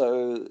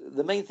 So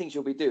the main things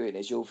you'll be doing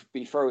is you'll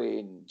be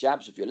throwing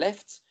jabs with your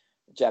left,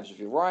 jabs with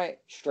your right,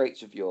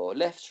 straights with your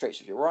left, straights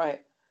with your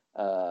right,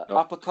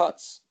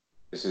 uppercuts.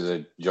 This is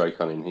a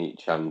Joy-Con in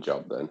each hand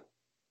job then.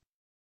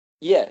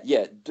 Yeah.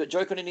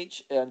 Joy-Con in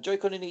each hand,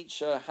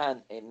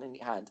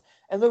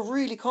 and they're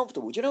really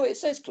comfortable. Do you know what it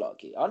says,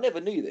 Clarky? I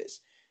never knew this.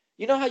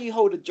 You know how you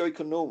hold a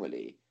Joy-Con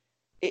normally?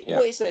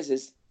 What it says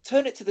is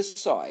turn it to the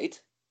side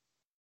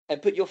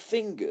and put your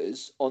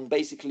fingers on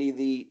basically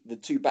the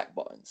two back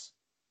buttons,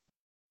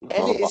 and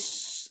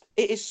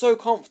it is so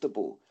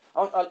comfortable.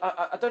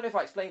 I don't know if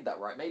I explained that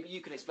right. Maybe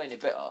you can explain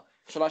it better.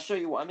 Shall I show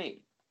you what I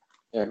mean?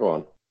 Yeah, go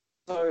on.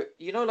 So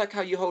like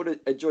how you hold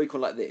a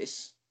Joy-Con like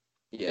this?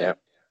 Yeah.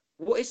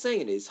 What it's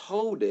saying is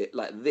hold it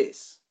like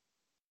this.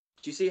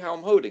 Do you see how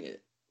I'm holding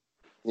it?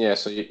 Yeah,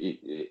 so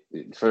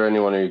for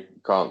anyone who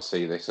can't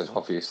see this,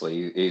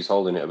 obviously he's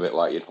holding it a bit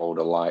like you'd hold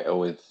a lighter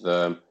with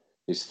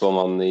his thumb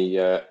on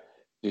the.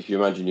 If you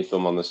imagine your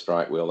thumb on the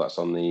strike wheel, that's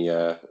on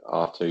the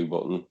R2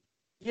 button.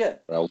 Yeah.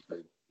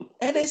 L2.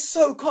 And it's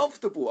so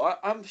comfortable.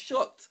 I'm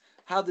shocked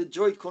how the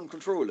Joy-Con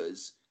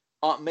controllers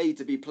aren't made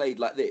to be played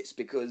like this,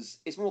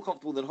 because it's more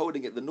comfortable than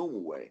holding it the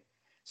normal way.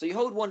 So you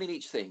hold one in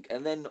each thing,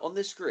 and then on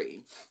the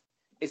screen,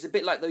 it's a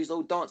bit like those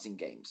old dancing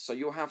games. So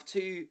you'll have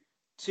two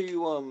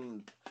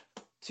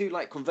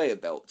like conveyor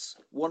belts,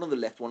 one on the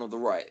left, one on the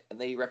right,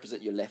 and they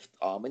represent your left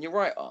arm and your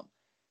right arm.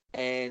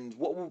 And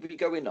what will be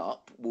going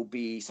up will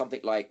be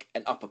something like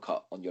an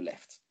uppercut on your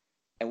left.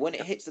 And when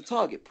it hits the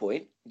target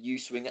point, you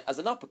swing it as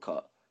an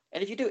uppercut.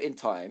 And if you do it in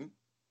time,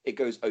 it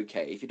goes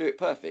okay. If you do it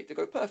perfect, it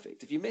goes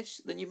perfect. If you miss,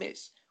 then you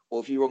miss.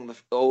 Or if you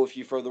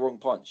throw the wrong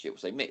punch, it will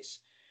say miss.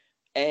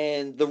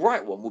 And the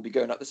right one will be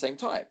going at the same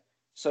time.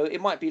 So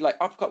it might be like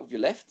uppercut with your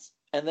left,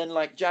 and then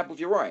like jab with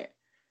your right.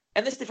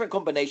 And there's different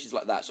combinations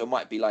like that. So it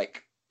might be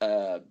like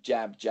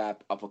jab,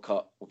 jab,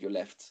 uppercut with your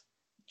left,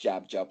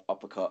 jab, jab,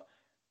 uppercut.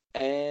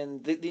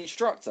 And the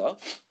instructor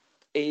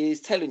is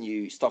telling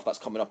you stuff that's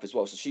coming up as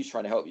well. So she's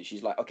trying to help you.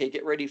 She's like, okay,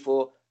 get ready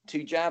for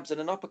 2 jabs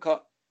and an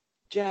uppercut.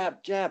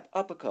 Jab, jab,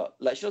 uppercut.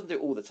 Like, she doesn't do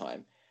it all the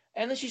time.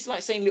 And then she's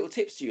like saying little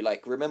tips to you,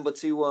 like remember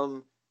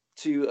to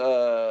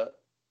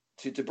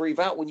to breathe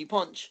out when you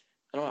punch.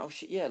 And I'm like, oh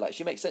shit, yeah, like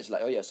she makes sense.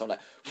 Like, oh yeah, so I'm like,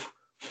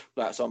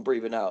 like, so I'm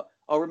breathing out.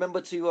 I'll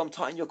remember to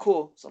tighten your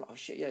core. So I'm like, oh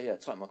shit, yeah,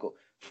 tighten my core.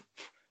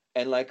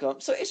 And like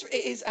so it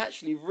is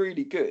actually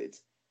really good.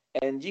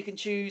 And you can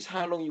choose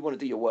how long you want to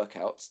do your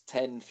workouts,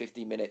 10,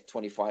 15 minutes,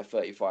 25,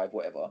 35,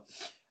 whatever.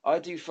 I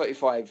do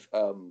 35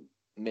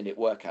 minute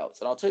workouts.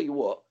 And I'll tell you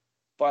what,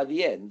 by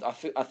the end, I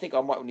think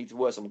I might need to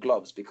wear some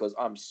gloves because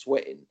I'm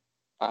sweating.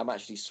 I'm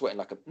actually sweating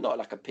like not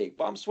like a pig,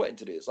 but I'm sweating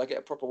to do this. I get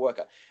a proper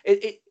workout.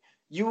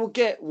 You will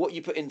get what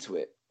you put into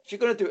it. If you're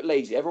gonna do it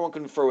lazy, everyone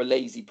can throw a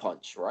lazy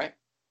punch, right?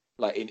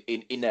 Like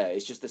in air,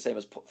 it's just the same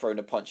as throwing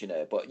a punch in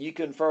air. But you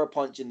can throw a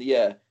punch in the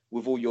air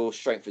with all your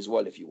strength as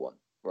well if you want,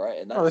 right?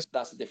 And Oh,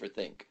 that's a different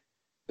thing.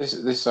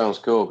 this sounds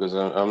cool because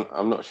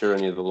I'm not sure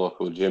any of the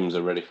local gyms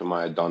are ready for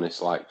my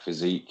Adonis-like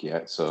physique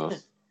yet. So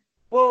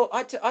Well,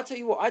 I tell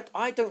you what,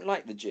 I don't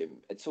like the gym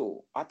at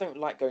all. I don't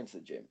like going to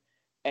the gym,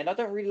 and I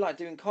don't really like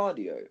doing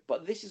cardio.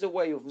 But this is a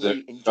way of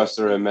me because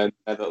there are injecting. men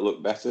there that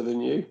look better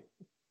than you.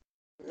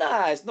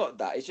 Nah, it's not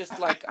that. It's just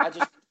like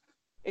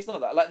it's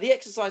not that. Like the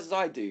exercises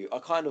I do are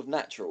kind of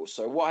natural.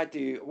 So what I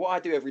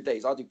do every day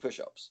is I do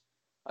push-ups.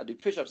 I do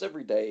push-ups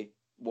every day.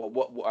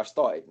 What I've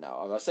started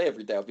now. And I say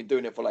every day. I've been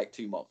doing it for like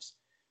 2 months.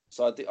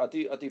 So I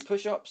do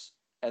push-ups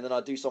and then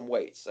I do some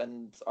weights.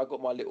 And I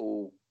got my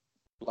little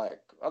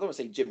like I don't want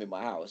to say gym in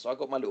my house. So I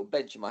got my little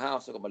bench in my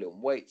house. I got my little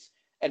weights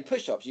and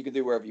push-ups. You can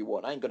do wherever you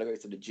want. I ain't gonna go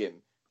to the gym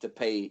to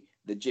pay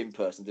the gym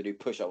person to do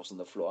push-ups on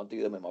the floor. I'll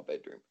do them in my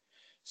bedroom.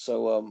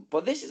 So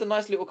but this is a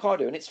nice little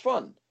cardio and it's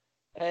fun.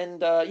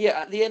 And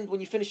yeah, at the end,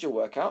 when you finish your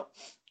workout,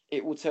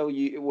 it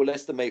will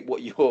estimate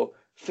what your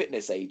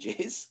fitness age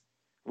is,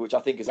 which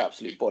I think is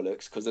absolute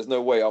bollocks because there's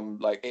no way I'm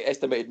like, it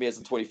estimated me as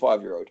a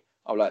 25-year-old.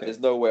 I'm like, there's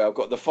no way I've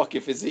got the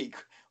fucking physique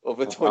of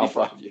a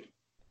 25-year.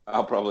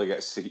 I'll probably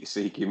get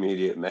seek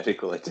immediate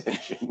medical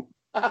attention.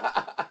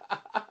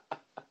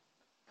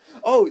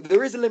 Oh,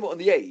 there is a limit on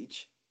the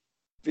age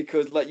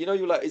because, like, you know,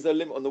 you're like, is there a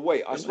limit on the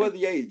weight? I swear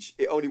the age,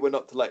 it only went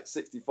up to like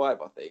 65,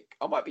 I think.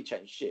 I might be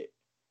chatting shit,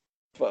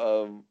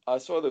 but I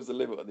saw there was a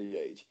limit on the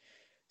age.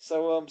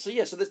 So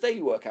yeah, so there's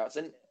daily workouts,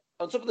 and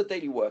on top of the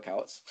daily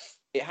workouts,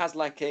 it has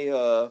like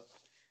a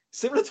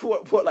similar to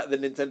what like the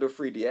Nintendo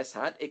 3DS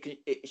had.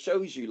 It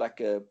shows you like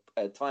a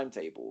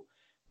timetable,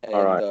 All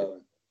and right.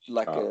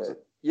 like a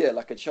yeah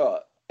like a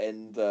chart,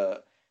 and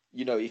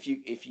you know if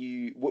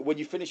you when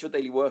you finish your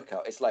daily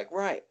workout, it's like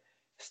right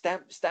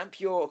stamp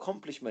your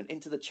accomplishment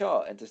into the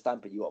chart, and to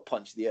stamp it you got to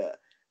punch the air.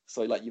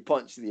 So like you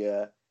punch the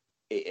air,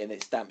 and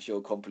it stamps your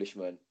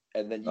accomplishment,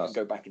 and then you can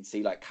go back and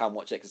see like how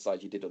much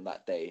exercise you did on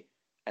that day,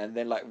 and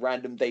then like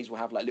random days will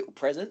have like little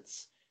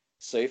presents.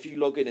 So if you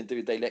log in and do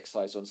a daily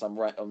exercise on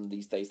on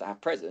these days that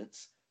have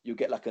presents, you'll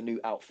get like a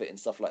new outfit and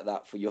stuff like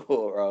that for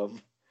your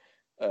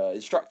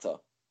instructor.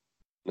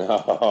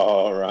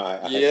 All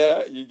right.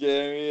 Yeah, you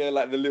get me, yeah,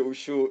 like the little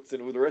shorts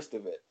and all the rest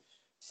of it.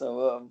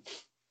 So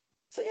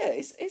so yeah,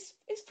 it's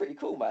pretty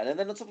cool, man. And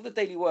then on top of the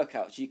daily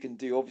workouts, you can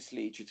do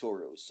obviously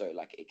tutorials. So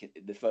like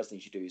the first thing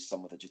you should do is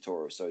some of the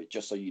tutorials. So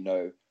just so you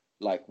know,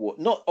 like what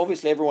not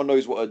obviously everyone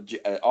knows what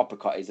a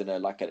uppercut is in a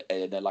like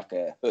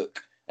a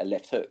hook, a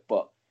left hook,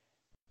 but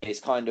it's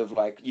kind of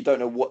like you don't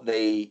know what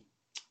the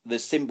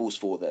symbols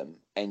for them,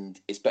 and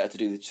it's better to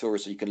do the tutorial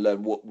so you can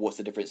learn what's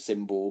the different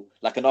symbol.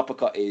 Like an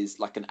uppercut is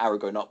like an arrow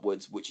going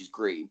upwards, which is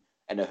green,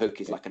 and a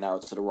hook is like an arrow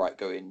to the right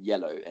going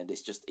yellow, and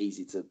it's just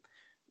easy to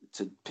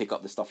pick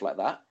up the stuff like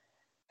that.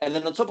 And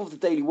then on top of the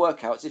daily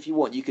workouts, if you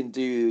want, you can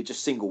do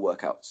just single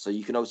workouts. So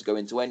you can also go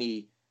into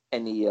any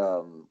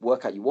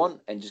workout you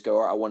want and just go,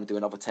 all right, I want to do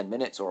another 10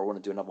 minutes or I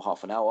want to do another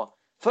half an hour.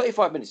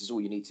 35 minutes is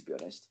all you need, to be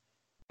honest.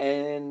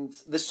 And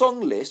the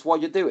song list, while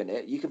you're doing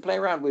it, you can play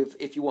around with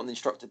if you want the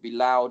instructor to be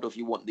loud or if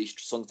you want these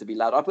songs to be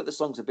loud. I put the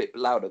songs a bit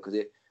louder because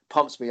it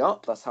pumps me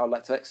up. That's how I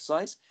like to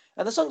exercise.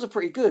 And the songs are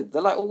pretty good.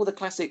 They're like all the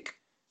classic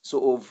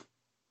sort of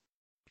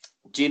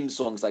gym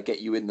songs that get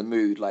you in the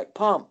mood, like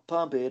pump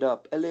it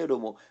up a little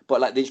more, but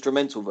like the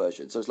instrumental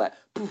version. So it's like,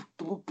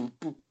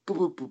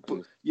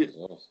 yeah,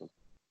 Awesome.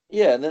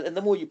 yeah. And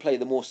the more you play,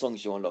 the more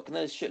songs you unlock. And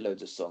there's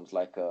shitloads of songs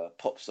like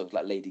pop songs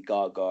like Lady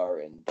Gaga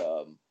and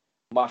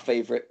my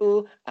favorite,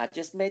 "Ooh, I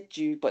Just Met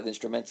You," but the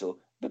instrumental.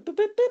 It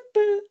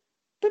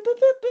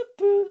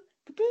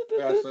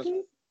actually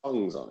has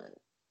songs on it.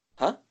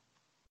 Huh?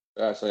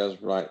 It actually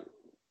has like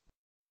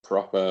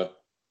proper.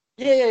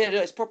 Yeah.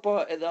 It's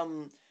proper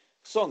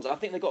songs. I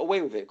think they got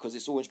away with it because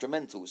it's all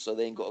instrumental, so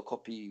they ain't got to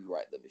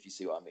copyright them. If you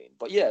see what I mean.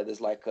 But yeah, there's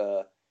like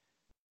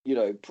you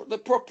know,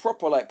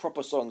 proper like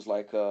proper songs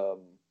like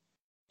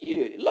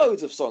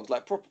loads of songs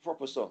like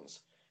proper songs.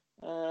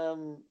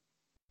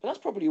 But that's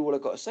probably all I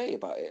got to say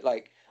about it.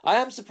 Like, I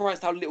am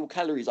surprised how little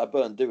calories I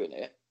burned doing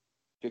it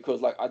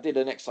because like I did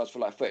an exercise for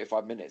like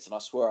 35 minutes and I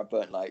swear I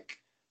burnt like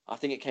I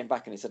think it came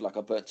back and it said like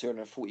I burnt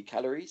 240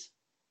 calories.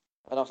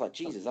 And I was like,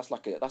 Jesus, that's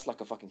like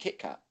a fucking Kit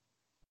Kat.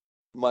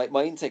 My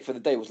intake for the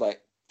day was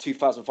like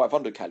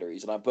 2,500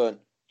 calories and I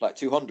burnt like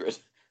 200.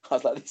 I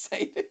was like, this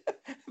ain't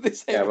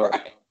Yeah, but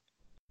right.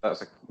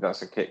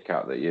 that's a Kit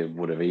Kat that you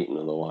would have eaten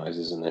otherwise,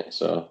 isn't it?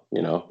 So,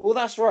 you know. Well,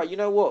 that's right. You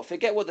know what?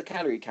 Forget what the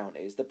calorie count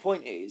is. The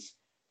point is,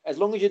 as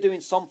long as you're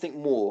doing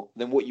something more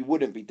than what you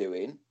wouldn't be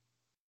doing,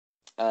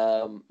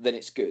 then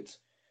it's good.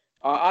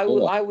 Yeah.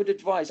 I would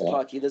advise Yeah.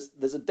 Clarky.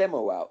 There's a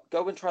demo out.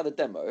 Go and try the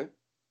demo.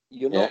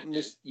 Yeah.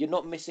 You're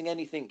not missing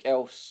anything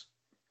else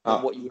than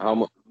How, what you would. how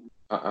much?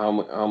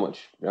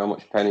 How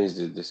much pennies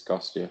did this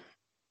cost you?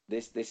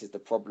 This is the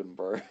problem,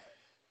 bro.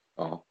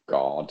 Oh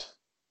God.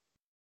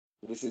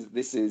 This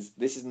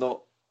is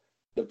not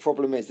the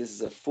problem. Is this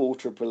is a full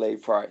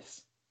AAA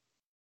price,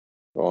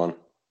 Go on.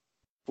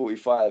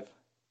 45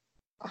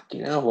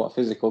 Fucking hell, what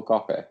physical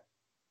copy?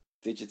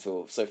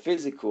 digital. So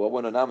physical, I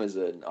went on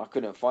Amazon. I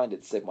couldn't find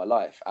it to save my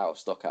life. Out of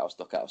stock, out of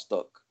stock, out of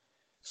stock.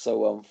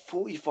 So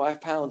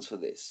 £45 for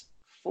this.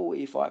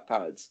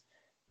 £45.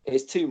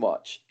 It's too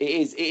much.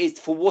 It is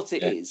for what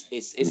it Yeah. is.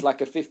 It's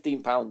like a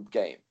 £15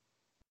 game.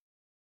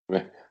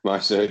 My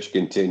search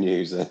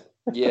continues.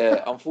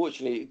 Yeah,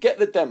 unfortunately, get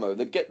the demo.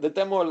 The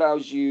demo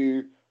allows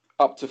you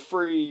up to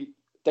 3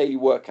 daily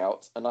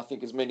workouts, and I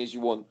think as many as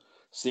you want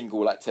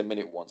single, like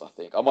 10-minute ones. I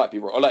think I might be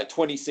wrong, or like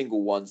 20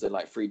 single ones and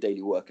like 3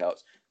 daily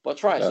workouts. But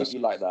try it, see if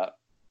you like that.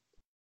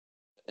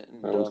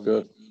 And, Sounds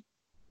good.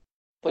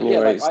 But yeah,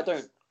 like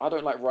Anyways, I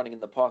don't like running in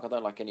the park. I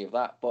don't like any of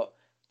that. But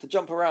to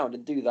jump around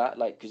and do that,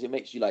 like, because it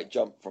makes you like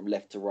jump from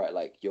left to right.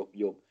 Like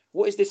you're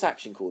what is this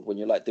action called when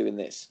you're like doing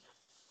this?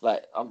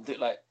 Like I'm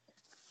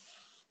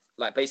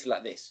like basically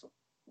like this.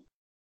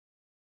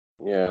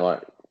 yeah,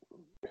 like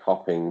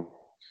hopping.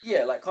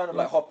 Yeah, like kind of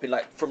Yeah. like hopping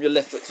like from your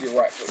left foot to your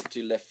right foot to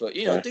your left foot.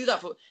 You know, Yeah. do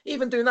that for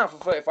even doing that for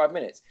 35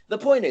 minutes. The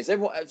point is,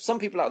 some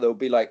people out there will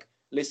be like,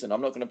 listen,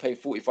 I'm not going to pay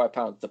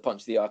 £45 to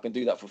punch the air. I can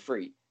do that for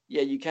free.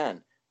 Yeah, you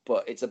can,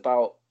 but it's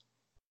about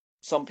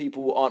some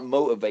people aren't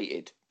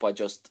motivated by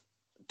just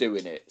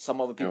doing it.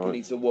 Some other people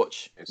need to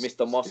watch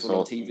Mr. Muscle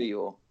on TV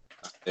or.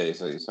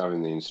 It's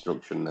having the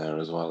instruction there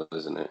as well,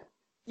 isn't it?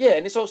 Yeah,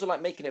 and it's also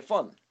like making it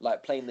fun,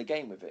 like playing the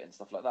game with it and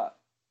stuff like that.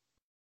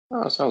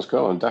 Oh, that sounds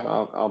cool.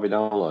 I'll be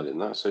downloading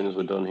that as soon as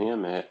we're done here,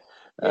 mate.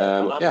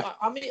 Yeah, well, Yeah.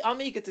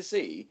 I'm eager to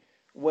see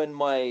when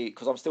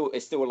because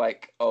it's still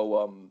like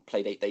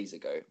played 8 days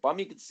ago, but I'm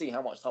eager to see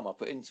how much time I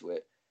put into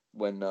it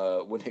when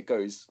it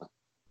goes,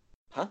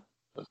 huh?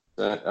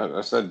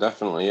 I said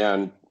definitely, yeah,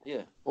 and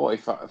Yeah.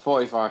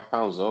 45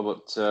 pounds though,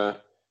 but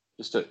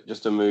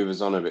just to move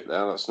us on a bit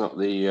there, that's not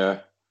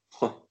the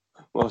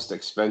most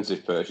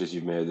expensive purchase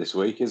you've made this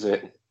week, is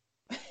it?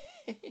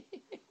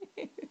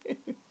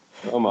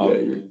 Come on,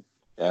 Yeah.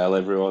 tell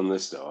everyone the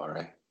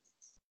story.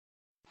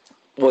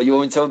 Well, you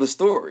want me to tell the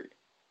story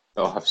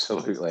Oh,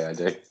 absolutely, I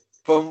do.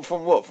 from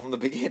what? From the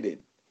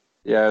beginning?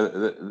 Yeah,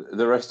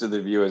 the rest of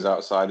the viewers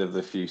outside of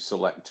the few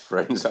select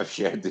friends I've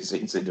shared this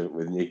incident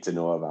with need to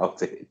know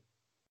about it.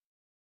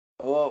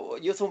 Well,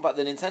 you're talking about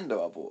the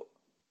Nintendo I bought.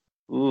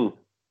 Mm.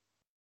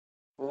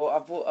 Well, I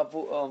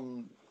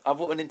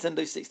bought a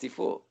Nintendo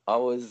 64.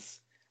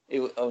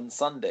 On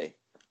Sunday.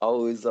 I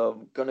was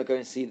gonna go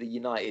and see the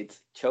United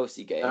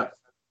Chelsea game.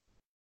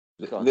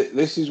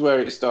 This is where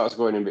it starts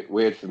going a bit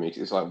weird for me.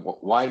 It's like,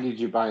 why did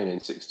you buy an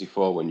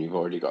N64 when you've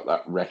already got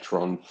that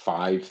Retron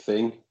 5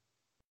 thing?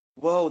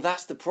 Well,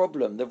 that's the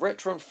problem. The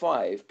Retron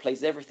 5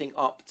 plays everything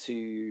up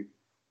to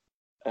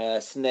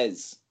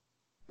SNES.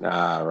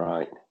 Ah,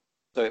 right.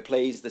 So it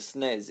plays the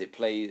SNES. It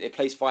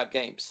plays 5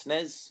 games: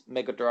 SNES,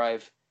 Mega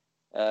Drive,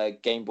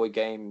 Game Boy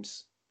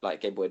games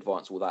like Game Boy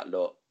Advance, all that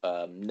lot,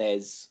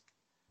 NES.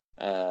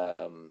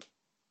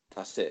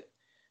 That's it.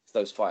 It's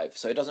those 5.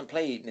 So it doesn't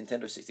play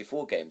Nintendo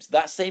 64 games.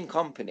 That same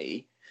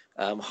company,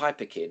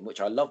 Hyperkin,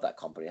 which I love that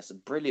company. That's a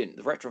brilliant.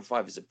 The Retron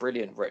 5 is a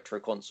brilliant retro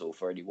console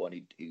for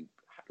anyone who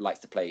likes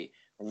to play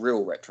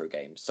real retro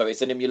games. So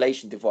it's an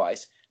emulation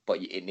device,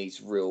 but it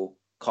needs real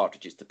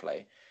cartridges to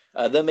play.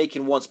 They're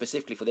making one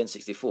specifically for the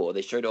N64.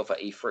 They showed it off at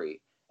E3,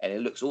 and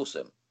it looks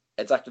awesome.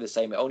 Exactly the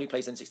same. It only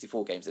plays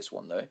N64 games, this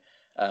one though,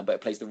 but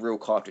it plays the real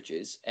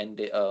cartridges, and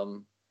it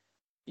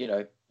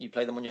you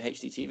play them on your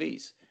HD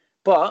TVs.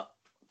 But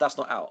that's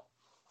not out.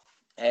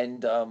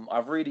 And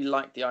I've really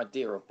liked the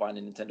idea of buying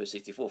a Nintendo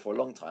 64 for a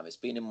long time. It's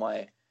been in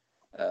my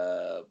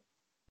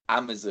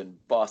Amazon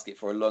basket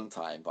for a long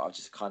time, but I was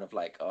just kind of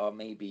like, oh,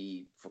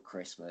 maybe for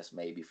Christmas,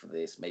 maybe for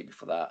this, maybe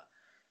for that.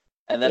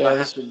 And then Yeah,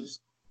 that happens.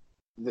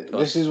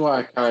 this is why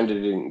I kind of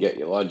didn't get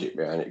your logic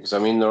behind it, because I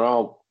mean, there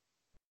are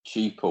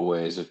cheaper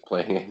ways of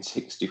playing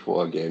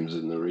N64 games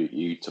than the route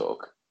you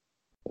took,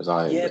 as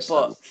I Yeah,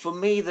 understand. but for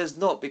me, there's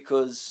not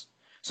because.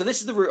 So this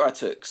is the route I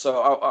took.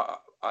 So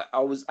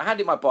I had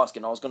it in my basket,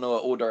 and I was going to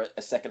order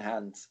a second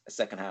hand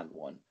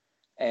one,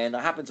 and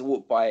I happened to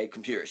walk by a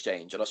computer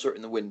exchange, and I saw it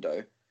in the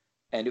window,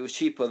 and it was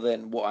cheaper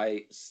than what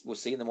I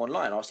was seeing them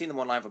online. I was seeing them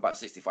online for about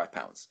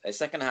 £65. A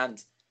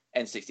second-hand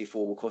N64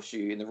 will cost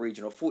you in the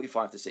region of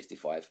 45 to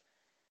 65,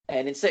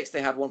 and in Sex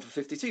they had one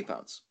for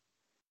 £52.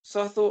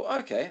 So I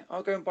thought, okay,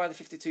 I'll go and buy the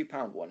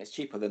 £52 one. It's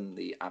cheaper than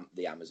the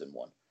Amazon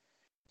one.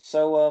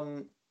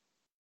 So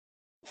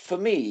for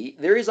me,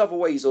 there is other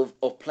ways of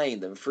playing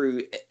them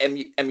through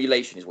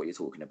emulation, is what you're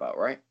talking about,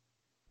 right?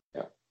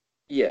 Yeah.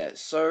 Yeah,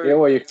 so Yeah,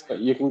 well,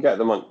 you can get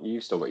them on.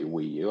 You still got your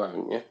Wii U,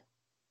 haven't you?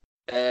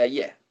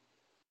 yeah.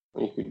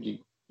 They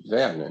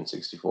had an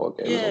N64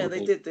 games on Yeah, the they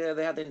Wii. did.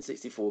 They had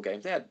N64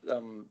 games. They had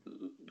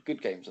good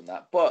games on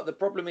that. But the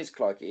problem is,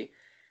 Clarky,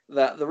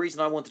 that the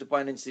reason I wanted to buy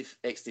an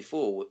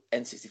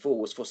N64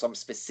 was for some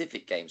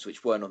specific games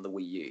which weren't on the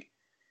Wii U.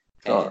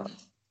 All right. And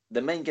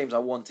the main games I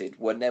wanted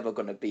were never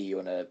going to be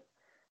on a.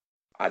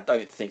 I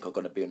don't think are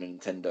going to be on a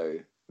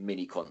Nintendo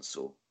mini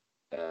console.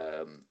 It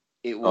Oh,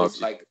 was 'cause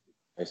you've like, got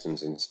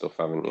licensing stuff,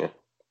 haven't you?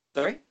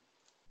 sorry.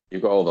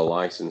 You've got all the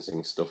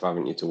licensing stuff,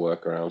 haven't you, to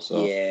work around?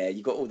 So Yeah,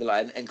 you got all the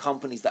like and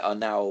companies that are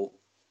now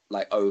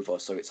like over,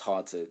 so it's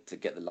hard to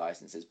get the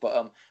licenses.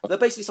 But they're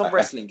basically some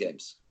wrestling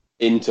games.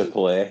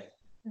 Interplay.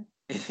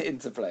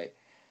 Interplay.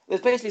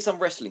 There's basically some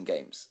wrestling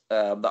games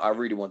that I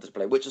really wanted to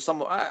play, which are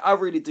some I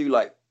really do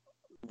like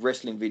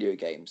wrestling video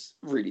games.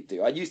 Really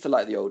do. I used to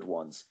like the old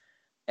ones,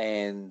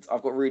 and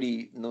I've got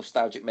really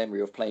nostalgic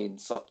memory of playing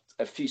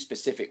a few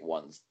specific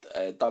ones.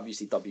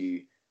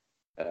 WCW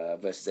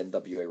versus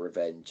NWA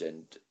Revenge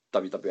and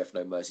WWF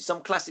No Mercy.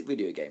 Some classic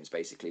video games,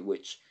 basically,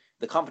 which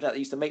the company that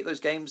used to make those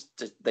games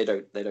they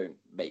don't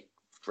make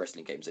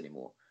wrestling games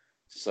anymore.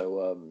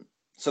 So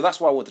that's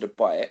why I wanted to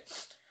buy it.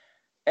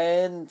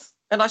 And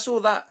I saw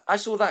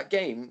that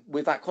game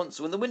with that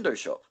console in the Windows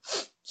shop.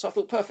 So I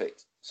thought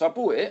perfect. So I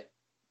bought it,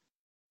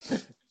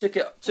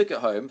 took it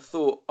home,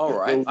 thought, all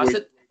right. The I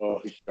said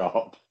window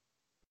shop.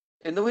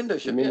 in the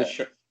Windows You shop, mean the yeah.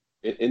 shop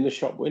in the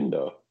shop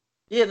window?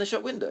 Yeah, in the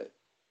shop window.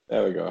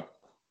 There we go.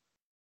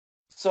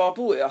 So I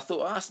bought it. I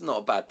thought, oh, that's not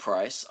a bad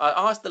price.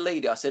 I asked the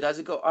lady. I said, "Has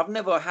it got?" I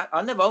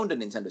never owned a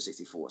Nintendo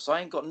 64, so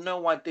I ain't got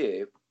no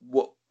idea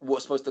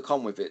what's supposed to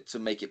come with it to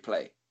make it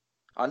play.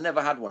 I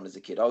never had one as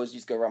a kid. I always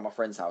used to go around my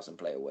friend's house and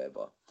play or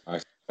whatever. I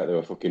expect they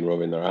were fucking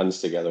rubbing their hands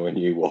together when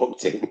you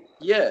walked in.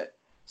 Yeah.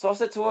 So I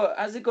said to her,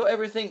 "Has it got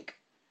everything?"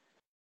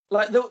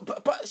 But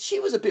she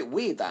was a bit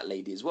weird, that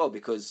lady as well,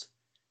 because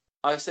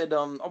I said,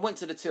 I went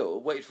to the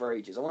till, waited for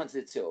ages. I went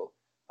to the till.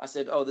 I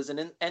said, oh, there's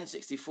an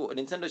N64, a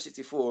Nintendo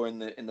 64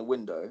 in the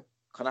window.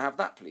 Can I have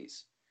that,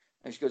 please?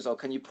 And she goes, oh,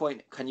 can you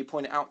point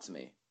it out to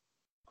me?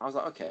 I was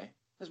like, okay.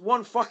 There's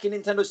one fucking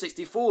Nintendo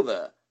 64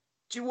 there.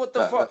 Do you what the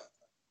That, fuck? that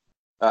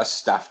that's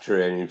staff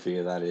training for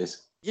you. That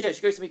is. Yeah,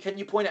 she goes to me, can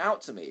you point it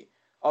out to me?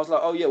 I was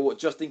like, oh yeah, what?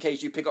 Just in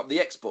case you pick up the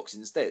Xbox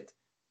instead.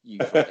 You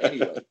fuck.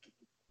 Anyway,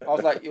 I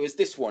was like, it was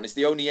this one. It's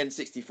the only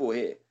N64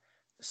 here.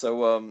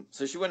 So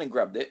she went and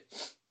grabbed it,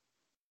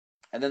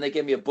 and then they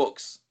gave me a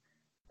box.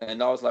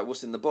 And I was like,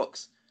 "What's in the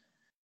box?"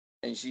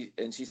 And she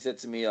said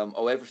to me,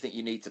 "Oh, everything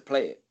you need to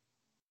play it."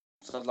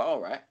 So I was like, "All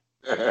right."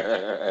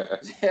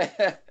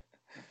 Yeah.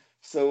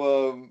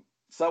 So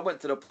I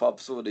went to the pub,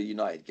 saw the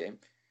United game.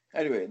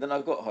 Anyway, then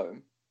I got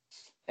home,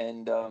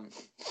 and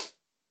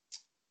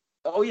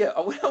oh yeah,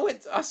 I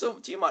went. I saw.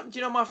 Do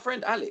you know my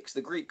friend Alex,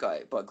 the Greek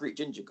guy, but Greek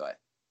ginger guy?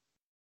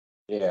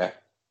 Yeah.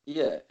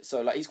 Yeah.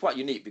 So like, he's quite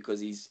unique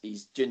because he's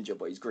ginger,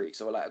 but he's Greek.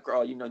 So we're like,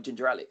 oh, you know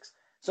Ginger Alex.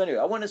 So anyway,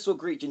 I went and saw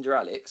Greek ginger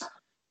Alex.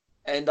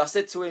 And I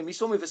said to him, he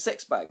saw me with a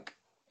sex bag.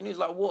 And he was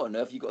like, what on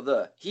earth you got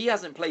there? He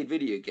hasn't played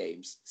video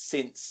games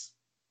since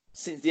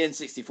the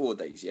N64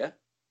 days, yeah?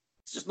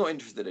 He's just not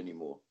interested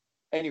anymore.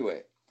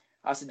 Anyway,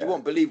 I said, you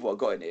won't believe what I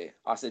got in here.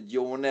 I said,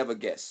 you'll never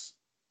guess.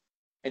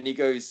 And he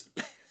goes,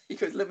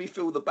 let me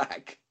fill the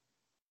bag.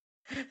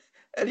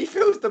 And he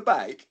fills the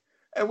bag.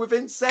 And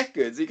within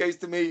seconds, he goes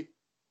to me,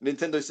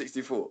 Nintendo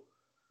 64.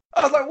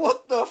 I was like,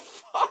 what the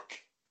fuck?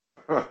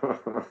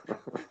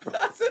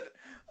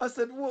 I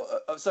said,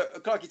 what? So,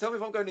 Clarky, tell me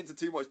if I'm going into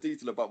too much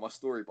detail about my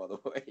story, by the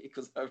way,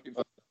 because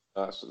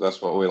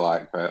That's what we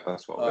like, mate.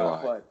 That's what we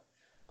like. fine.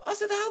 I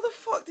said, how the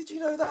fuck did you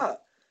know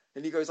that?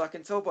 And he goes, I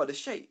can tell by the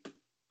shape.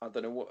 I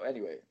don't know what.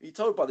 Anyway, he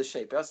told by the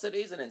shape. I said,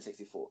 it is an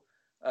N64.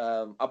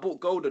 I bought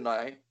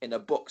GoldenEye in a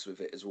box with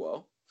it as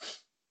well.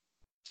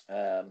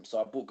 So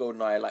I bought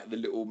GoldenEye, like the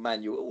little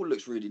manual. It all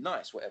looks really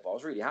nice, whatever. I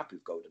was really happy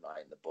with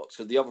GoldenEye in the box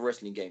because the other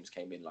wrestling games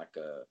came in like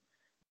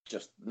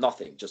just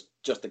nothing, just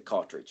a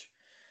cartridge.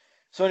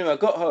 So anyway, I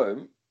got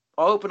home.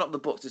 I opened up the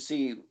box to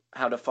see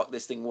how the fuck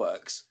this thing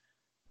works,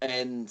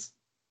 and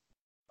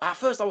at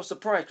first I was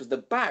surprised because the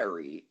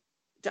battery.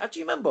 Do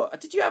you remember?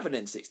 Did you have an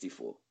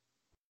N64?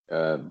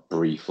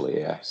 Briefly,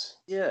 yes.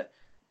 Yeah,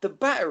 the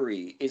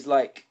battery is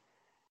like,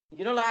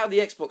 like how the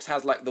Xbox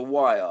has like the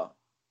wire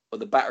or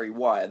the battery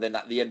wire. Then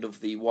at the end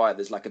of the wire,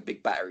 there's like a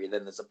big battery, and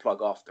then there's a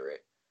plug after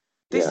it.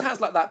 This has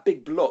like that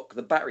big block,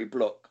 the battery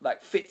block,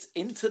 like fits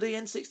into the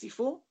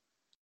N64.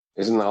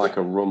 Isn't that like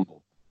a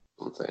rumble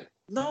or something?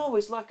 No,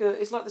 it's like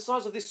the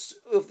size of this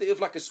of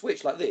like a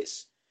switch like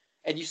this,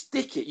 and you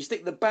stick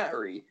the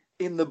battery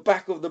in the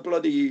back of the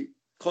bloody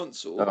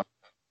console,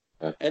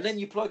 and then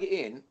you plug it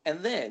in, and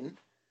then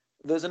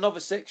there's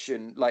another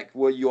section like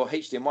where your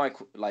HDMI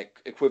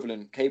like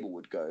equivalent cable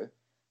would go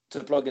to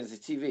plug into the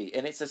TV,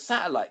 and it's a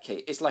satellite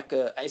cable.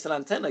 It's an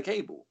antenna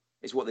cable.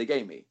 Is what they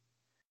gave me.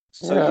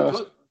 So you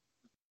plug.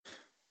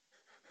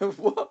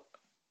 What?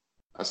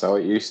 That's how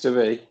it used to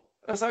be.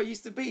 That's how it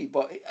used to be.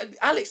 But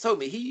Alex told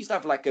me he used to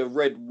have like a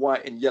red,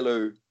 white, and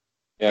yellow.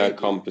 Yeah,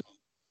 cable.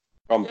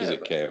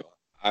 composite cable.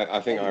 I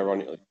think Anyway,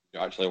 ironically, if you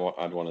actually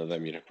had one of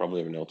them, you'd have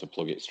probably been able to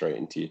plug it straight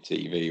into your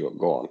TV. But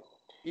go on.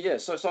 yeah.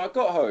 So I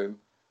got home,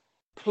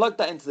 plugged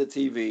that into the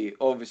TV.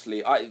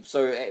 Obviously,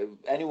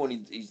 anyone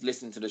who's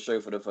listening to the show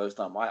for the first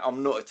time,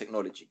 I'm not a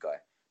technology guy.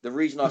 The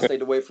reason I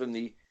stayed away from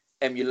the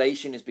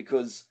emulation is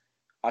because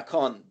I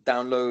can't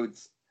download.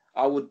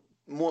 I would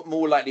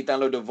more likely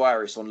download a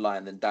virus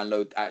online than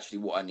download actually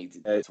what I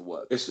needed to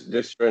work.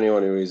 Just for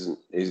anyone who is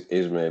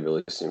maybe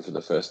listening for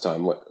the first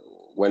time,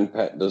 when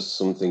Pet does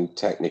something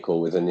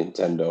technical with a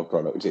Nintendo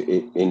product,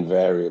 it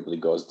invariably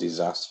goes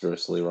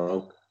disastrously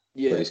wrong.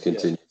 Yeah, Please yeah.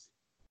 continue.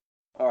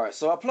 All right,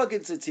 so I plug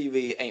into the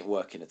TV, ain't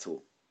working at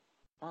all.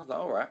 I was like,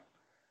 all right.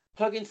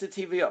 Plug into the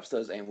TV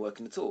upstairs, ain't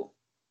working at all.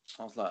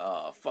 I was like,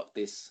 oh, fuck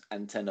this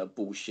antenna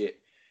bullshit.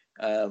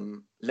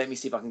 Let me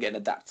see if I can get an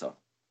adapter.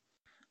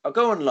 I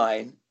go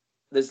online.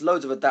 There's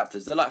loads of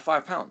adapters. They're like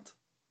 £5.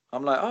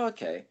 I'm like, oh,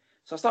 okay.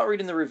 So I start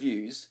reading the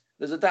reviews.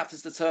 There's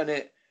adapters to turn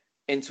it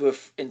into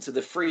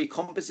the free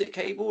composite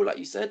cable, like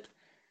you said.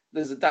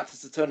 There's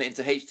adapters to turn it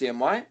into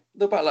HDMI.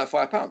 They're about like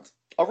 £5.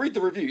 I'll read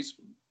the reviews,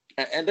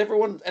 and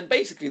everyone, and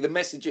basically the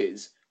message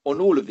is on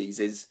all of these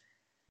is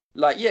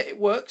like, yeah, it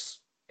works.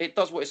 It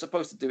does what it's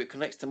supposed to do. It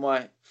connects to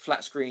my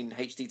flat screen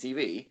HD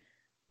TV,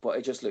 but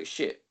it just looks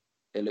shit.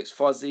 It looks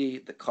fuzzy.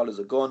 The colors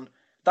are gone.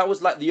 That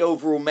was like the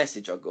overall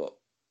message I got.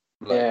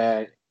 Like,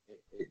 Yeah,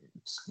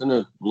 it's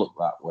gonna look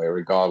that way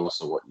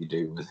regardless of what you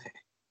do with it.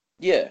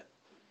 yeah.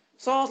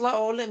 So I was like,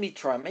 oh, let me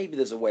try. Maybe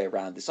there's a way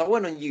around this. I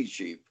went on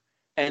YouTube,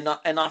 and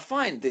I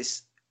find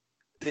this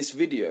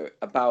video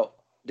about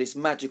this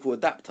magical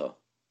adapter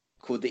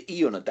called the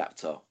Eon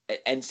adapter,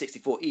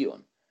 N64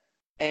 Eon,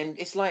 and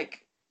it's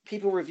like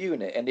people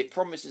reviewing it, and it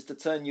promises to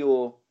turn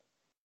your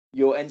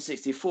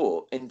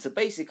N64 into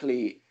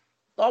basically,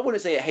 I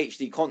wouldn't say a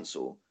HD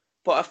console,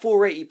 but a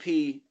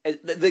 480p,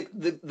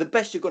 the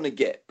best you're gonna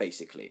get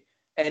basically,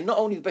 and not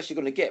only the best you're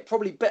gonna get,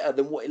 probably better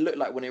than what it looked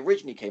like when it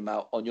originally came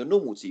out on your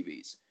normal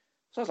TVs.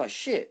 So I was like,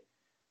 shit.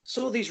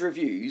 Saw these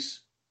reviews,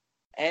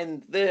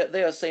 and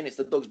they are saying it's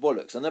the dog's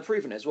bollocks, and they're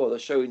proving it as well. They're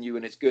showing you,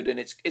 and it's good, and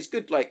it's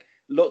good. Like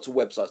lots of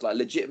websites, like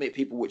legitimate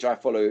people which I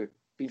follow,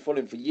 been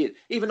following for years.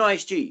 Even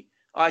ISG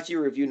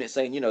reviewing it,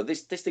 saying,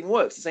 this thing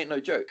works. This ain't no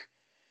joke.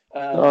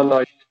 No,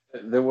 no,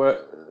 there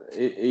were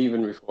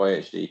even before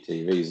HD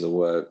TVs, there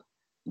were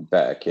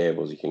better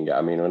cables you can get.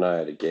 I mean, when I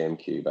had a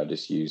GameCube, I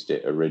just used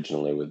it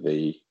originally with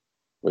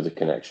the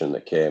connection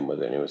that came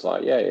with it, and it was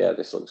like, yeah,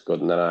 this looks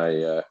good. And then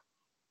I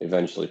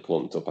eventually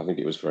plumped up. I think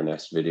it was for an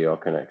S video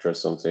connector or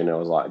something. And I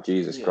was like,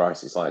 Jesus Yeah.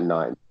 Christ, it's like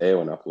night and day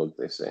when I plugged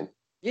this in.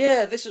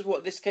 Yeah, this is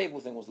what this cable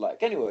thing was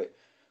like. Anyway,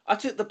 I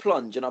took the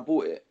plunge and I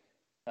bought it.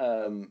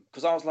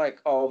 Because I was like,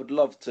 oh, I would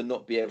love to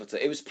not be able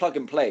to. It was plug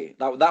and play.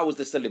 That was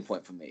the selling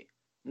point for me.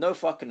 No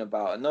fucking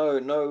about. No,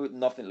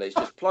 nothing. It's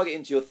just plug it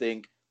into your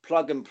thing,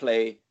 plug and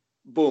play,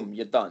 boom,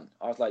 you're done.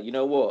 I was like, you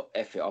know what?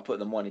 F it. I'll put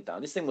the money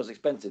down. This thing was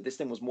expensive. This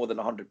thing was more than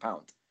 £100. It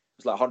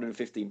was like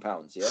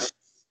 £115, yeah?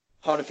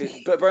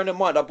 150. But bearing in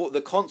mind, I bought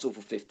the console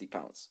for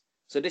 £50.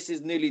 So this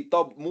is nearly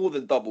more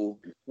than double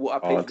what I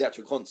paid for the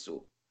actual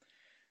console.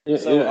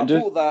 So I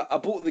bought that. I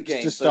bought the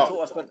game.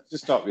 So I spent.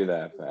 Just stop you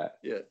there, Pet.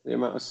 Yeah. The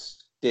amount of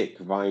stick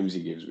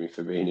Vimesy gives me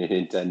for being a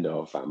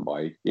Nintendo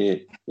fanboy.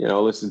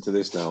 Listen to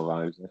this now,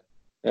 Vimesy.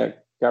 Yeah,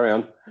 carry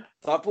on.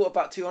 So I bought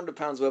about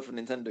 £200 worth of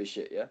Nintendo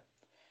shit. Yeah.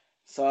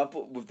 So I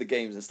bought with the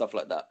games and stuff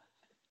like that.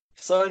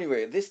 So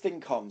anyway, this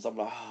thing comes. I'm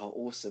like, oh,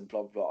 awesome,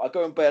 blah blah. I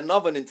go and buy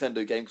another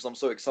Nintendo game because I'm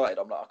so excited.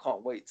 I'm like, I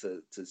can't wait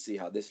to see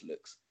how this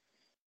looks.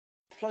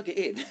 Plug it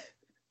in.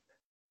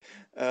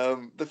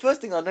 The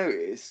first thing I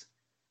notice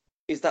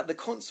is that the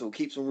console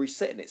keeps on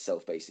resetting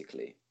itself,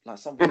 basically, like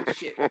some weird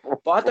shit.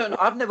 But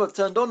I've never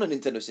turned on a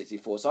Nintendo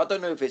 64, so I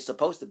don't know if it's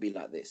supposed to be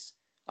like this.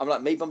 I'm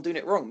like, maybe I'm doing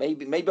it wrong.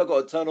 Maybe I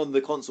got to turn on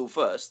the console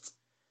first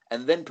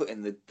and then put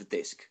in the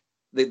disc,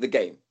 the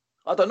game.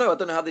 I don't know. I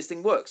don't know how this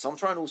thing works. So I'm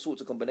trying all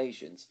sorts of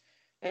combinations,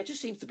 and it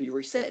just seems to be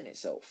resetting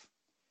itself.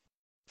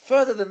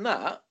 Further than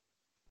that,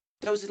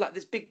 there was like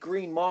this big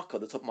green marker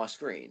at the top of my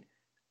screen,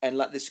 and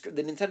like the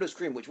Nintendo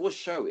screen, which was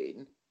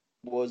showing,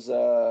 was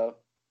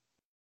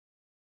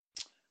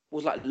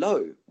like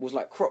low, was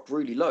like cropped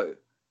really low.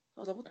 I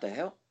was like, what the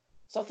hell?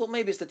 So I thought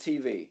maybe it's the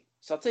TV.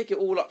 So I take it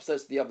all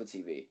upstairs to the other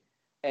TV,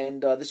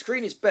 and the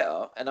screen is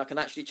better, and I can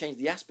actually change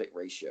the aspect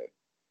ratio.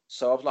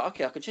 So I was like,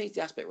 okay, I can change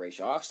the aspect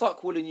ratio. I start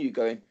calling you,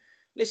 going,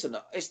 listen,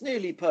 it's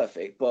nearly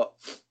perfect, but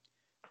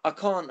I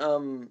can't.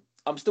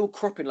 I'm still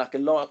cropping like a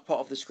large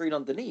part of the screen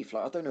underneath.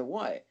 Like I don't know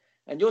why.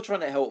 And you're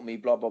trying to help me,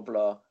 blah blah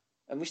blah,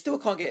 and we still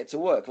can't get it to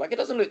work. Like it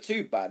doesn't look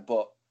too bad,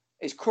 but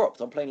it's cropped.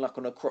 I'm playing like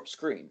on a cropped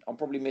screen. I'm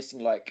probably missing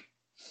like,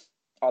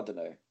 I don't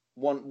know,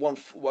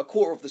 a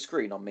quarter of the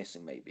screen I'm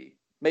missing,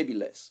 maybe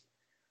less.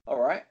 All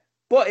right,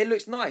 but it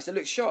looks nice. It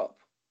looks sharp.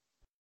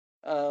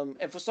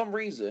 And for some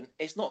reason,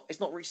 it's not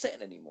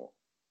resetting anymore.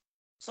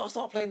 So I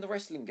start playing the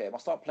wrestling game. I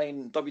start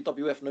playing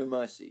WWF No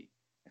Mercy,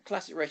 a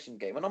classic wrestling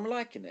game, and I'm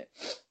liking it.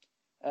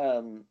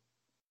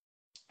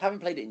 Haven't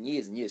played it in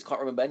years and years. Can't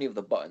remember any of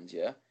the buttons.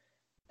 Yeah,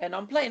 and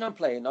I'm playing. I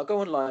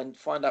go online,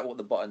 find out what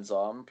the buttons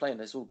are. I'm playing.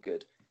 It's all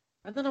good.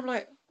 And then I'm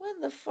like, when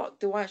the fuck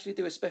do I actually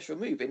do a special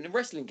move? In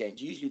wrestling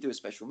games, you usually do a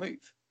special move.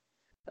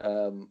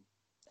 Um,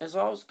 and so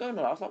I was going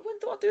on, I was like, when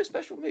do I do a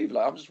special move?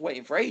 Like, I'm just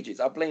waiting for ages.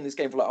 I've played this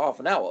game for like half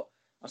an hour.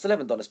 I still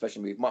haven't done a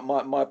special move.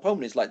 My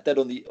opponent is like dead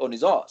on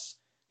his ass.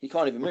 He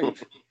can't even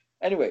move.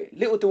 Anyway,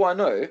 little do I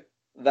know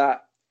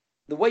that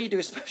the way you do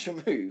a special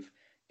move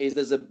is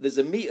there's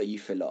a meter you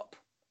fill up.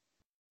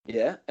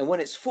 Yeah. And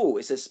when it's full,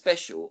 it says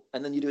special,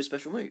 and then you do a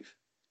special move.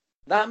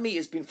 That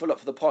meter's been full up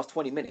for the past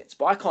 20 minutes,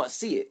 but I can't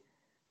see it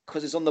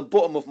because it's on the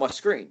bottom of my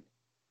screen.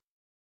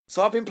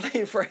 So I've been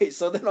playing for it.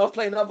 So then I was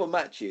playing other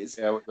matches,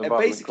 Yeah, with the and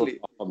bottom cut basically,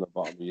 off on the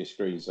bottom of your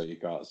screen so you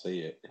can't see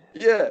it.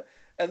 yeah.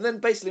 And then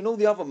basically in all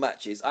the other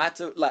matches, I had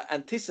to like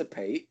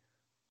anticipate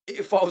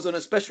if I was on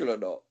a special or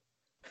not.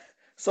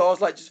 So I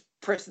was like just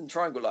pressing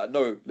triangle, like,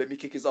 no, let me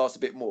kick his ass a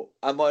bit more.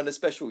 Am I on a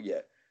special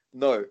yet?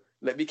 No,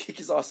 let me kick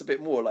his ass a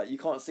bit more. Like you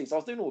can't see. So I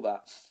was doing all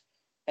that.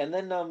 And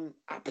then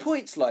at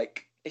points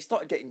like it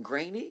started getting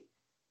grainy.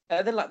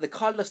 And then like the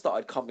colour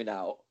started coming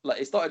out.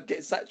 Like it started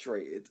getting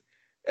saturated.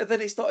 And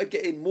then it started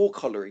getting more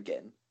colour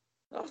again.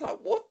 And I was like,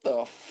 what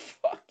the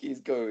fuck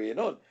is going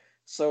on?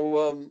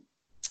 So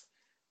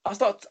I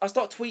start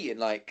tweeting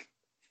like,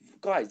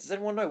 guys, does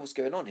anyone know what's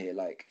going on here?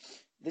 Like,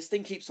 this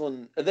thing keeps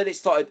on, and then it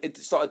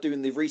started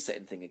doing the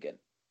resetting thing again,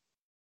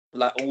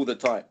 like all the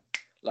time,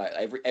 like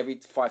every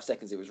 5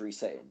 seconds it was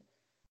resetting.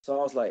 So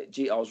I was like,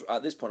 gee, I was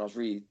at this point I was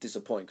really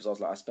disappointed because I was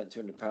like, I spent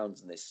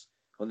 £200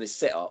 on this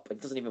setup, and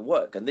it doesn't even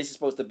work. And this is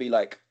supposed to be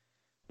like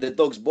the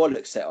dog's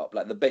bollocks setup,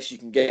 like the best you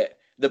can get.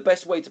 The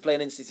best way to play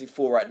an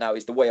N64 right now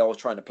is the way I was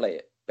trying to play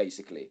it,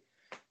 basically.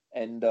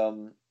 And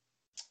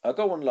I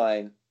go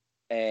online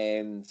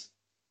and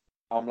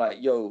I'm like,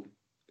 yo,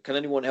 can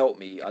anyone help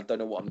me? I don't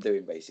know what I'm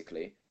doing,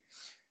 basically.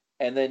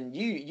 And then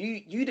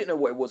you didn't know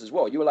what it was as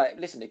well. You were like,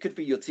 listen, it could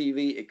be your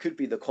TV, it could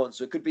be the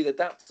console, it could be the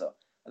adapter.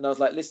 And I was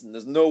like, listen,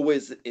 there's no way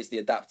it's the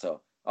adapter.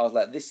 I was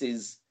like, this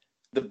is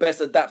the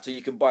best adapter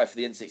you can buy for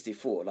the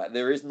N64. Like,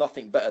 there is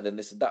nothing better than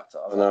this adapter.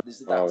 I was And like,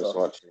 this I adapter. was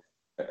watching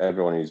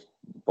everyone who's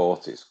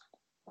bought it's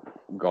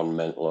gone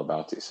mental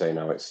about it, saying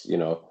how it's,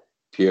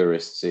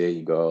 purists, here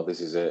you go,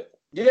 this is it.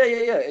 Yeah.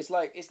 It's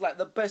like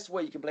the best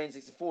way you can play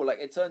N64. Like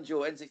it turns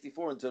your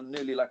N64 into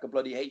nearly like a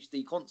bloody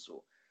HD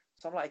console.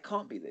 So I'm like, it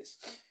can't be this.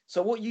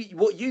 So what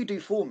you do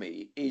for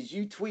me is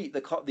you tweet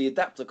the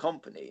adapter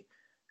company,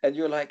 and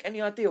you're like,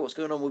 any idea what's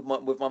going on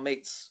with my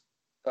mate's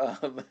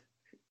um,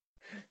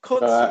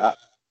 console? No,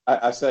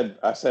 I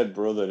said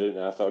brother, didn't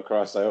I? I thought,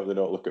 Christ, I hope they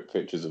don't look at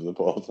pictures of the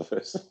both of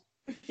us.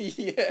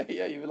 Yeah.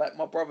 You were like,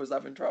 my brother's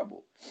having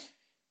trouble.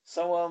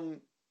 So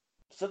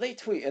they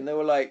tweet and they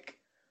were like,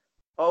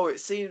 oh, it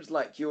seems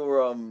like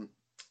you're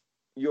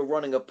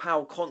running a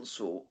PAL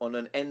console on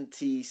an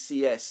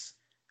NTCS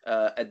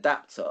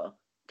adapter.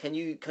 Can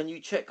you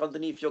check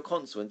underneath your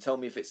console and tell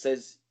me if it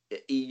says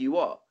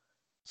EUR?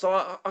 So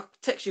I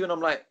text you and I'm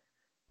like,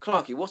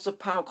 Clarky, what's a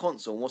PAL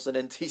console and what's an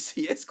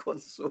NTCS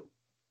console?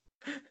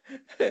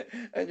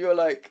 And you're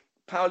like,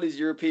 PAL is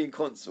European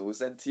consoles,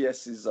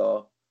 NTSs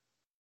are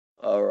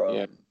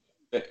Yeah,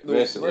 North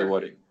basically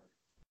American.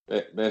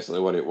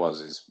 what it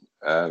was is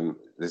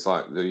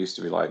there used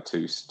to be like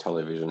two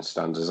television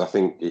standards. I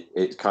think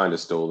it's kind of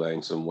still there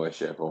in some way,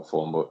 shape, or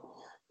form, but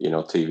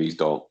TVs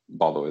don't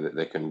bother with it.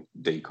 They can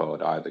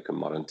decode either, can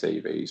modern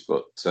TVs,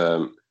 but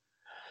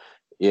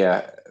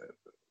yeah,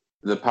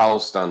 the PAL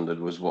standard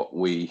was what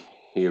we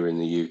here in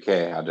the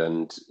UK had,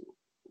 and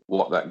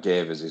what that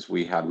gave us is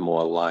we had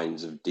more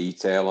lines of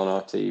detail on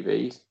our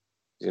TVs.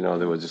 There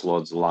were just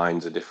loads of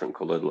lines of different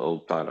coloured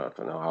little, I don't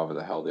know, however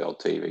the hell the old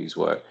TVs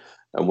work.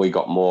 And we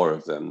got more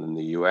of them than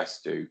the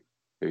US do,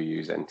 who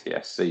use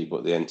NTSC.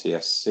 But the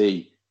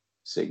NTSC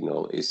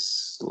signal is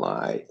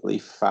slightly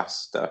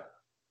faster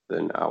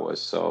than ours.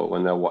 So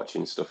when they're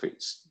watching stuff,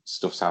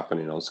 stuff's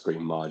happening on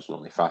screen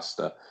marginally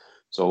faster.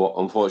 So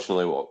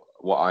unfortunately,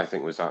 what I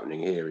think was happening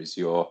here is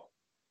your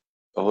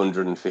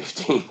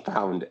 £115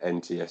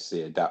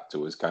 NTSC adapter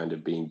was kind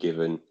of being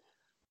given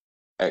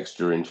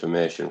extra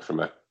information from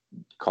a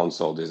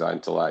console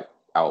designed to like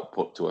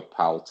output to a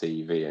PAL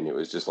TV, and it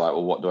was just like,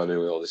 well, what do I do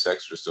with all this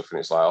extra stuff? And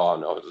it's like, oh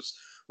no,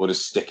 we'll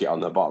just stick it on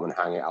the bottom and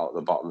hang it out at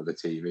the bottom of the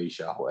TV,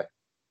 shall we?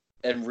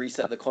 And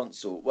reset the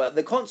console. Well,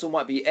 the console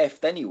might be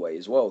effed anyway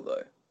as well,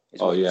 though.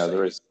 Is Oh what you're yeah, there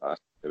saying. is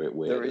that's a bit There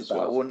weird is as that.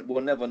 well.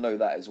 We'll never know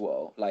that as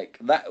well. Like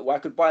that, well, I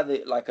could buy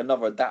like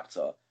another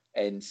adapter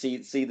and see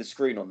the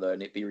screen on there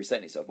and it be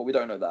resetting itself, but we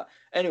don't know that.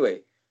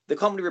 Anyway, the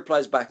company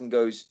replies back and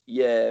goes,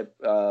 "Yeah,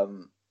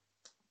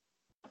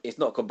 it's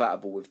not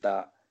compatible with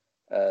that.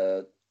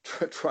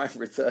 Try and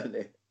return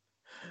it."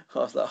 I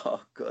was like,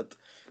 "Oh God."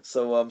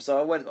 So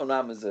I went on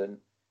Amazon.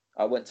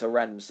 I went to a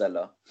random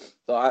seller.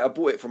 So I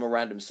bought it from a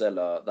random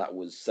seller that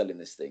was selling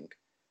this thing,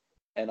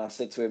 and I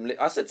said to him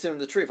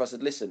the truth. I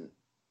said, "Listen,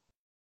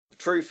 the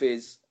truth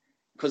is,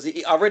 because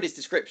I read his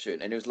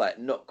description and it was like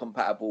not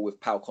compatible with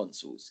PAL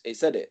consoles. It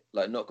said it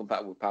like not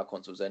compatible with PAL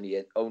consoles,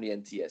 only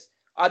NTS.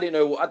 I didn't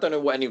know. I don't know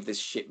what any of this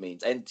shit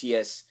means.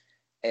 NTS,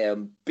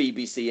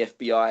 BBC,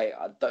 FBI.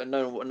 I don't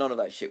know what none of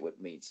that shit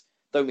means.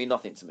 Don't mean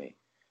nothing to me.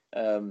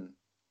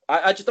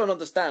 I just don't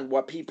understand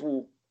why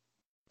people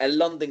a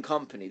London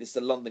company. This is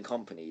a London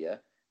company, yeah.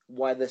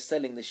 Why they're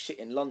selling this shit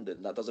in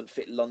London that doesn't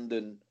fit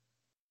London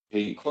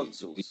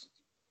consoles?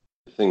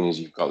 The thing is,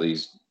 you've got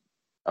these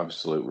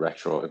absolute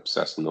retro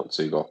obsessed nuts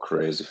who go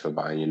crazy for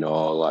buying,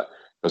 like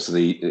because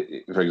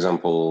for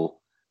example,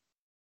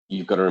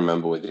 you've got to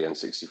remember with the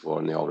N64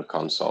 and the older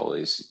console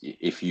is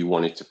if you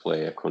wanted to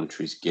play a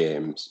country's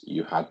games,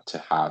 you had to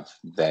have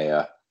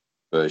their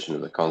version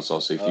of the console.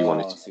 So if you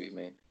wanted I to, see what you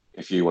mean.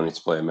 if you wanted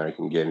to play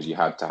American games, you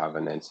had to have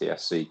an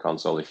NTSC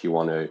console. If you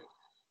wanted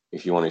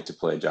to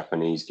play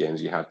Japanese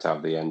games, you had to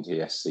have the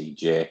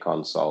NTSC-J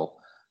console.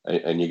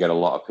 And you get a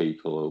lot of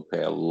people who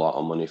pay a lot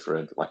of money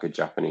for like a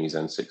Japanese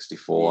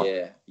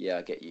N64. Yeah,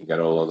 I get you. You get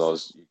all of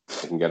those.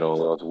 You can get all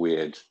those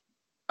weird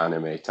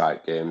anime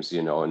type games,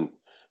 and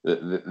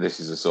this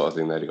is the sort of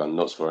thing they'd have gone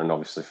nuts for. And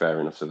obviously,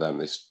 fair enough to them,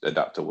 this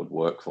adapter would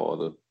work for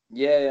them.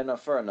 Yeah, no,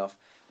 fair enough.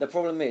 The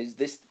problem is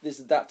this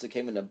adapter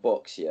came in a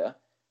box, yeah,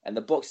 and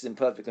the box is in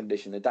perfect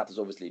condition. The adapter's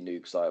obviously new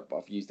because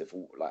I've used it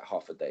for like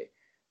half a day.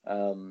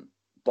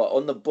 But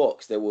on the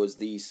box there was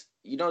these,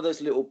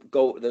 those little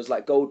gold, there's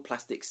like gold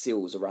plastic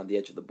seals around the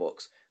edge of the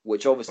box,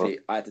 which obviously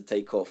I had to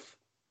take off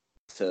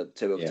to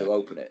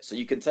open it. So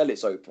you can tell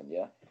it's open,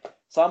 yeah.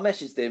 So I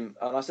messaged him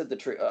and I said the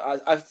truth.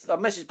 I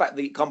messaged back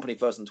the company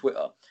first on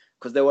Twitter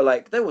because they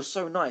were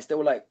so nice. They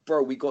were like,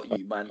 "Bro, we got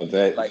you, man."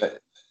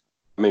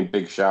 I mean,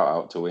 big shout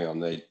out to Eon.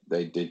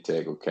 They did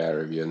take good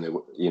care of you, and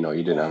you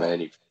didn't have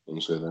any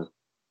problems with them.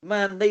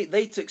 Man,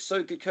 they took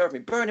so good care of me.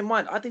 Bearing in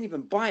mind, I didn't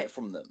even buy it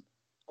from them.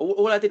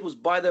 All I did was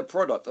buy their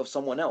product of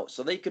someone else.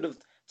 So they could have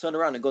turned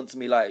around and gone to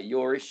me like,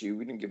 "Your issue.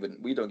 We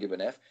don't give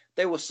an F."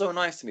 They were so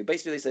nice to me.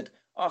 Basically, they said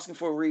asking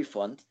for a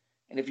refund,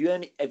 and if you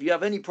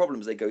have any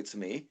problems, they go to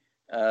me.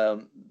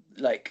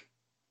 Like,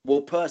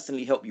 we'll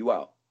personally help you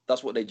out.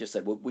 That's what they just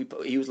said.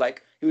 He was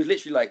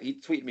literally like, he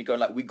tweeted me going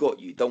like, "We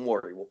got you. Don't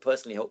worry. We'll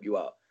personally help you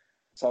out."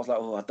 So I was like,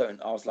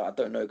 I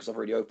don't know because I've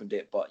already opened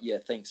it. But yeah,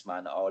 thanks,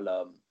 man.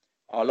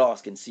 I'll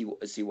ask and see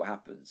what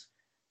happens.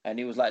 And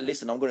he was like,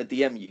 "Listen, I'm going to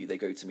DM you." They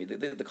go to me.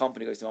 The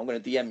company goes to me. "I'm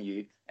going to DM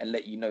you and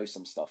let you know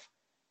some stuff."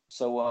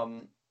 So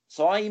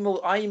I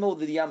emailed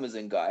the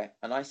Amazon guy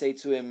and I say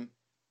to him,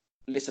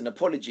 "Listen,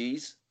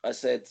 apologies." I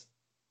said,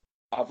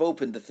 "I've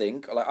opened the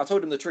thing." Like I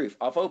told him the truth.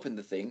 I've opened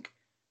the thing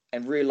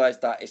and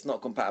realized that it's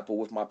not compatible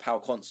with my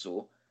PAL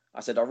console. I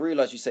said, "I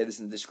realize you say this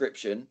in the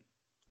description,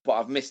 but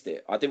I've missed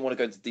it. I didn't want to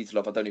go into detail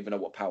of I don't even know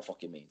what PAL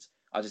fucking means.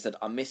 I just said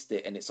I missed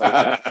it and it's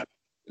open."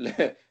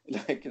 Like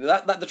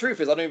that the truth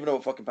is I don't even know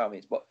what fucking PAL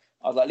means. But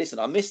I was like, "Listen,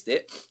 I missed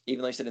it,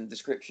 even though you said in the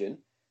description.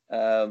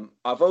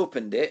 I've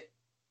opened it,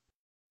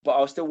 but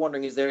I was still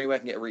wondering, is there any way I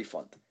can get a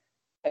refund?"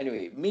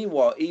 Anyway,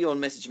 meanwhile, Eon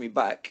messaged me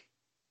back,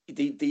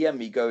 DM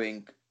me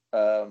going,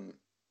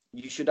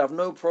 "You should have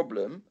no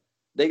problem."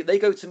 They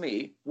go to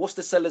me, "What's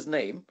the seller's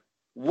name?"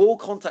 We'll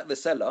contact the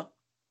seller.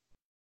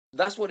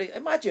 That's what they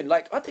imagine.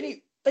 Like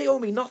they owe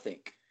me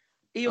nothing.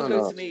 Eon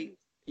goes to me,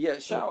 "Yeah,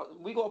 shout.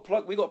 We got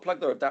to plug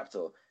their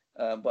adapter."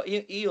 But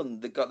Eon,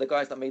 the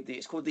guys that made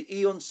it's called the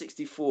Eon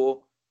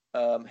 64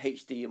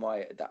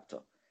 HDMI adapter.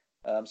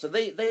 So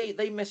they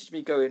messaged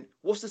me going,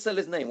 "What's the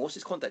seller's name? What's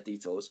his contact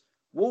details?"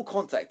 We'll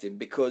contact him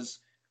because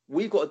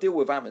we've got a deal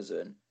with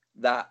Amazon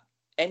that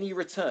any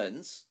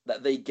returns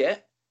that they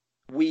get,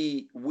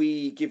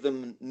 we give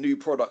them new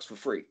products for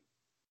free.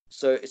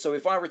 So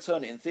if I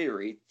return it in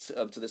theory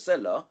to the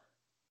seller,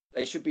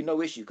 there should be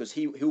no issue because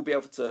he'll be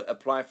able to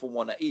apply for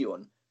one at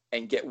Eon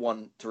and get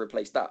one to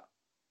replace that.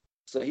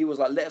 So he was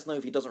like, "Let us know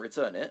if he doesn't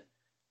return it,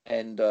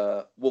 and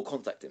we'll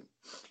contact him."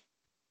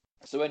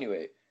 So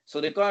anyway,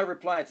 so the guy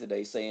replied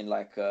today saying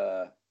like,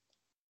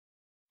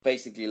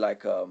 basically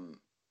like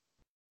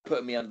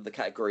putting me under the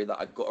category that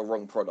I got a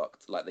wrong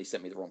product, like they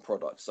sent me the wrong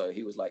product. So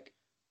he was like,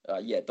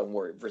 "Yeah, don't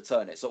worry,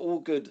 return it." So all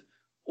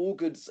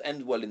goods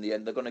end well in the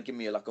end. They're gonna give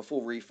me like a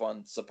full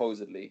refund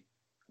supposedly.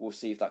 We'll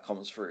see if that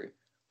comes through.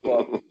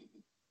 But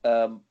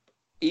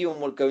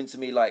Eon will go into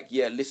me like,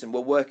 "Yeah, listen,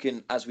 we're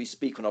working as we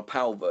speak on a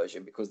PAL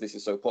version because this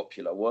is so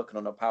popular. Working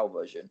on a PAL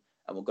version,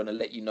 and we're gonna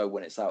let you know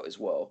when it's out as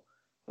well."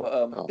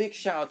 But big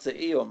shout out to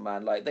Eon,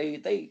 man. Like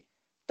they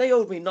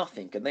owed me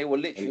nothing, and they were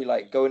literally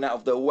like going out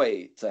of their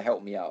way to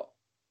help me out.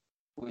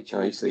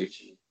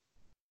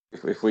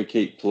 If we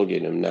keep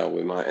plugging them now,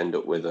 you might end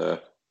up with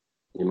a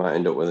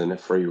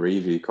free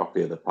review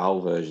copy of the PAL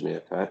version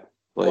here, Pet.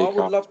 Well, I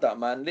would love that,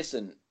 man.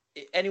 Listen,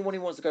 anyone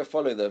who wants to go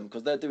follow them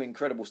because they're doing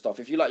incredible stuff.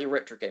 If you like your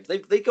retro games, they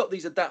got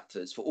these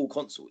adapters for all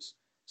consoles.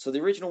 So the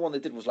original one they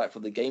did was like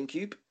for the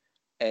GameCube,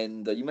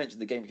 and you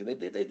mentioned the GameCube.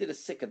 They did a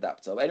sick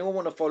adapter. Anyone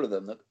want to follow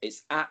them?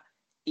 It's at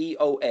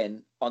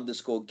EON_gaming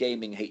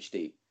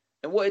HD.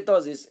 And what it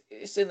does is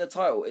it's in the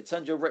title. It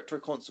turns your retro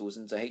consoles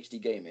into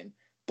HD gaming,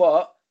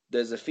 but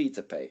there's a fee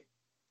to pay.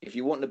 If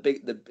you want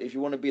if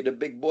you want to be the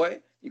big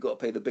boy, you got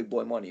to pay the big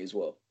boy money as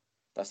well.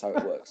 That's how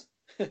it works.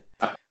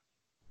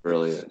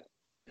 Brilliant.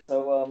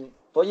 So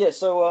but yeah,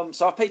 so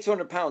I paid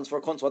 £200 for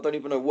a console I don't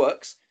even know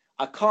works.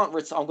 I can't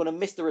I'm gonna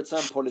miss the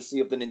return policy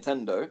of the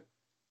Nintendo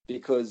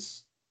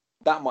because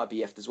that might be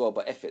effed as well.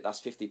 But F it,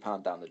 that's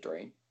 £50 down the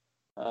drain.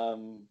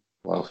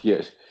 Well,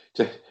 yeah.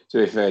 To, to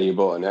be fair, you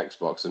bought an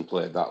Xbox and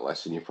played that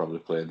less than you probably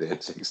played the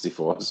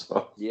N64.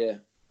 So, Yeah,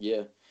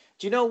 yeah.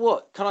 Do you know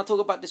what? Can I talk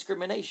about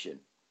discrimination?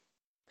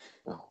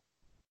 oh,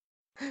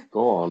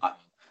 go on. I,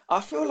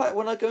 I feel like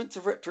when I go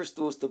into retro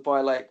stores to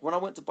buy, like when I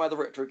went to buy the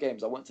retro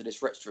games, I went to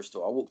this retro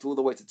store. I walked all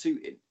the way to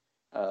Tooting.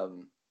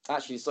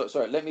 Actually,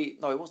 sorry,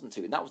 no, it wasn't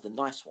Tooting. That was the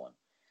nice one.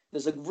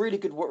 There's a really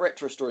good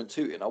retro store in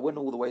Tooting. I went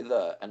all the way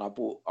there and I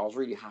was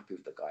really happy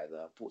with the guy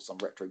there. I bought some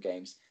retro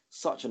games.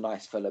 Such a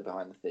nice fella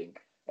behind the thing.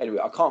 Anyway,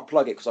 I can't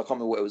plug it because I can't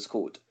remember what it was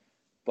called.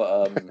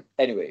 But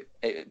anyway,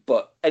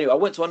 I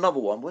went to another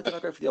one. Where did I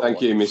go for the other Thank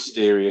one? you,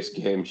 mysterious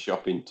game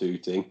shopping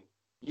tooting.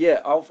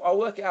 Yeah, I'll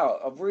work it out.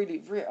 I've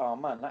really, oh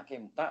man,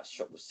 that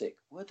shop was sick.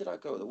 Where did I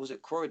go? Was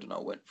it Croydon I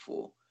went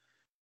for?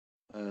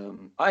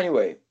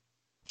 Anyway,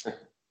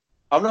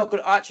 I'm not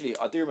gonna actually.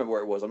 I do remember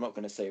where it was. I'm not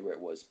gonna say where it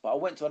was, but I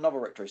went to another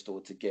retro store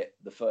to get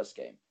the first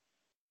game,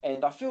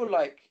 and I feel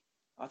like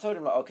I told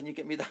him like, "Oh, can you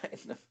get me that?"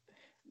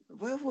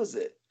 Where was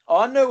it?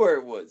 Oh, I know where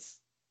it was.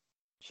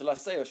 Shall I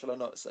say or shall I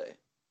not say?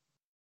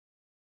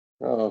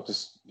 Oh,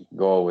 just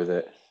go with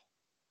it.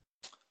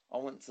 I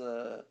went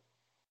to.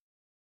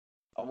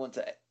 I went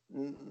to.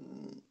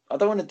 I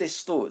don't want to diss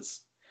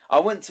stores. I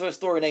went to a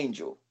store in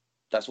Angel.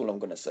 That's all I'm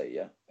gonna say.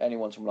 Yeah,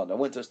 anyone's from London. I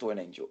went to a store in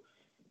Angel,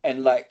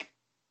 and like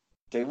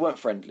they weren't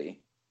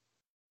friendly.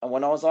 And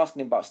when I was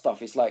asking him about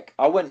stuff, it's like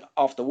I went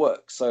after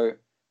work, so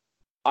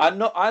I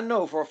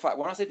know for a fact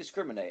when I say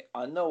discriminate,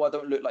 I know I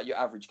don't look like your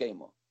average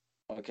gamer.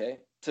 Okay,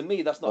 to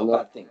me that's not Well,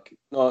 a bad thing.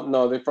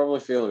 no, they probably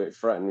feel a bit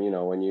threatened,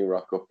 when you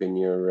rock up in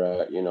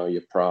your,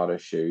 your Prada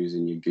shoes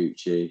and your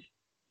Gucci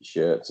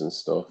shirts and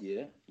stuff.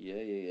 Yeah.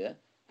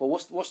 But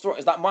what's wrong?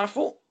 Is that my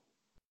fault?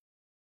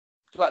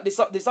 Like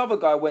this other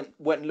guy went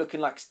looking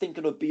like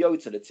stinking of bo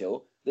to the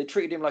till. They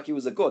treated him like he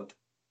was a god.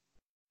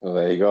 Well,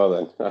 there you go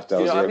then. That Do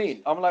you tells know what I you.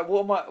 mean? I'm like,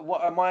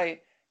 What am I?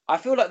 I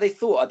feel like they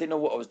thought I didn't know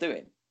what I was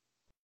doing.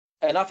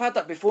 And I've had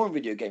that before in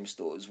video game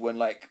stores when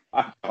like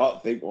I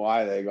can't think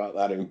why they got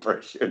that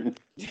impression.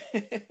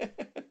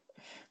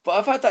 But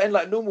I've had that in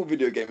like normal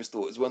video game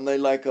stores when they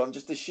like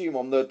just assume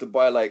I'm there to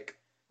buy like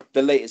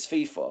the latest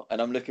FIFA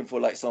and I'm looking for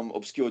like some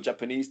obscure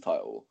Japanese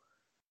title.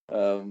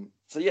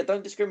 So yeah,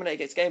 don't discriminate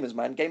against gamers,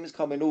 man. Gamers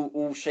come in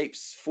all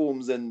shapes,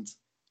 forms, and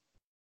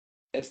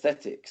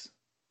aesthetics.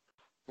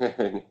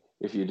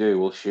 If you do,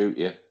 we'll shoot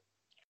you.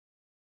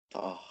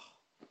 Oh,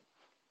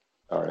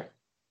 Sorry.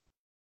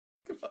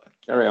 good luck.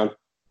 Carry on.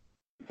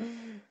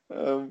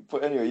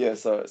 But anyway, yeah.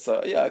 So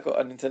yeah, I got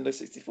a Nintendo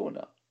 64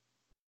 now.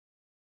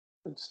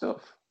 Good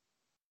stuff.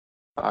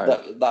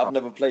 That I've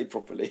never played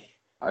properly.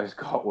 I just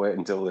can't wait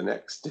until the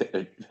next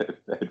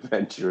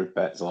adventure of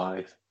Pet's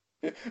life.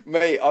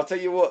 Mate, I'll tell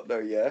you what though,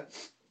 yeah.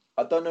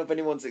 I don't know if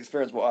anyone's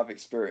experienced what I've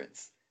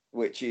experienced,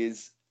 which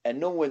is a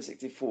normal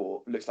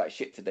N64 looks like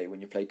shit today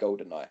when you play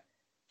GoldenEye.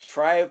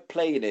 Try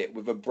playing it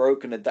with a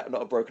broken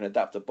not a broken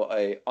adapter, but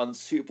a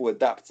unsuitable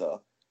adapter.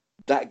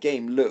 That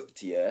game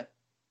looked, yeah.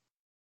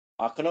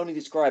 I can only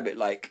describe it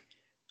like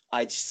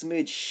I'd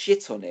smeared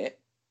shit on it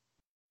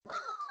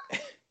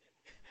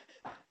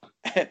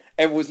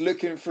and was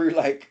looking through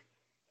like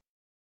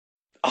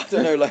I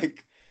don't know,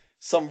 like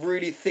some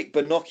really thick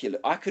binocular.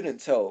 I couldn't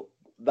tell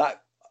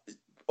that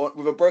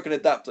with a broken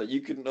adapter.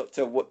 You could not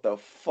tell what the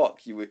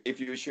fuck you would if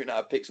you were shooting at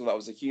a pixel that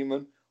was a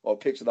human or a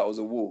pixel that was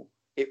a wall.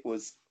 It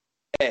was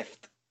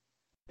effed.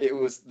 It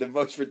was the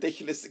most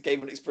ridiculous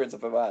gaming experience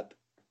I've ever had.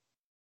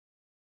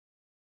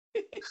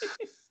 I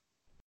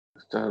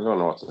don't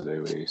know what to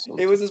do with you.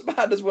 It was as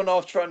bad as when I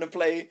was trying to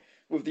play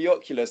with the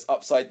Oculus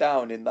upside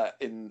down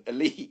in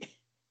Elite.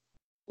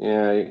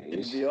 Yeah,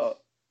 in VR.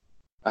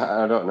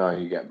 I don't know how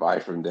you get by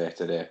from day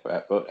to day,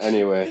 but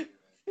anyway,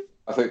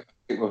 I think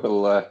we're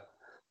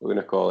going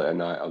to call it a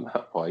night on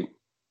that point.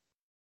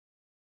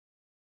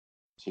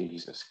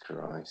 Jesus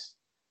Christ.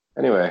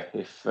 Anyway,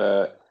 if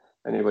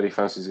anybody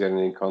fancies getting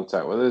in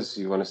contact with us,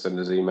 you want to send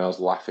us emails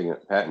laughing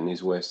at Pet and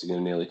he's wasting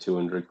him nearly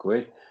 200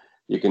 quid,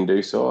 you can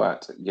do so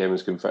at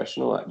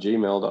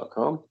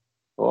gamersconfessional@gmail.com.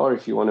 Or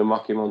if you want to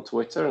mock him on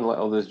Twitter and let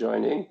others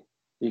join in,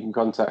 you can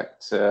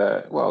contact,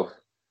 get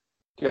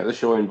the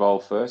show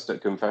involved first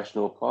at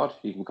Confessional Pod.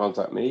 You can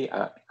contact me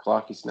at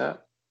Clarky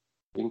Snap.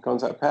 You can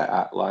contact Pet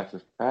at Life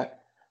of Pet.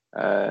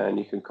 And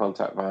you can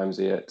contact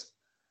Vimesy at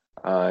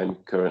I'm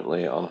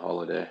currently on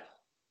holiday.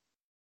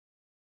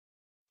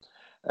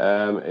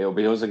 It'll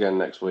be us again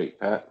next week,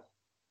 Pet.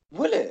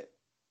 Will it?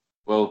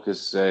 Well,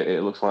 because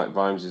it looks like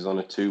Vimes is on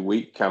a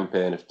 2-week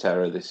campaign of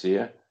terror this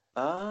year.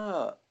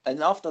 Ah,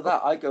 and after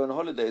that, I go on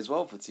holiday as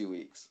well for 2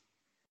 weeks.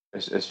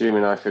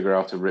 Assuming I figure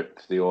out to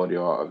rip the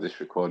audio out of this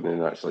recording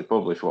and actually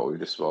publish what we've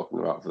just spoken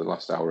about for the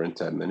last hour and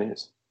 10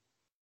 minutes.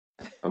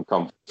 I'm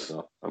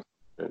confident. I'm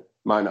confident.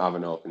 Might not have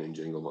an opening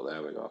jingle, but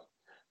there we go.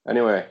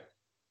 Anyway,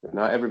 good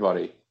night,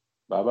 everybody.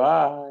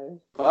 Bye-bye.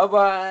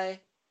 Bye-bye.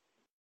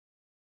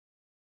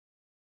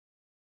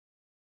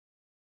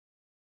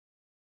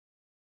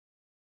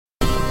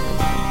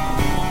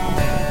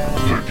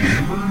 The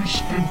Gamer's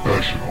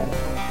Confessional.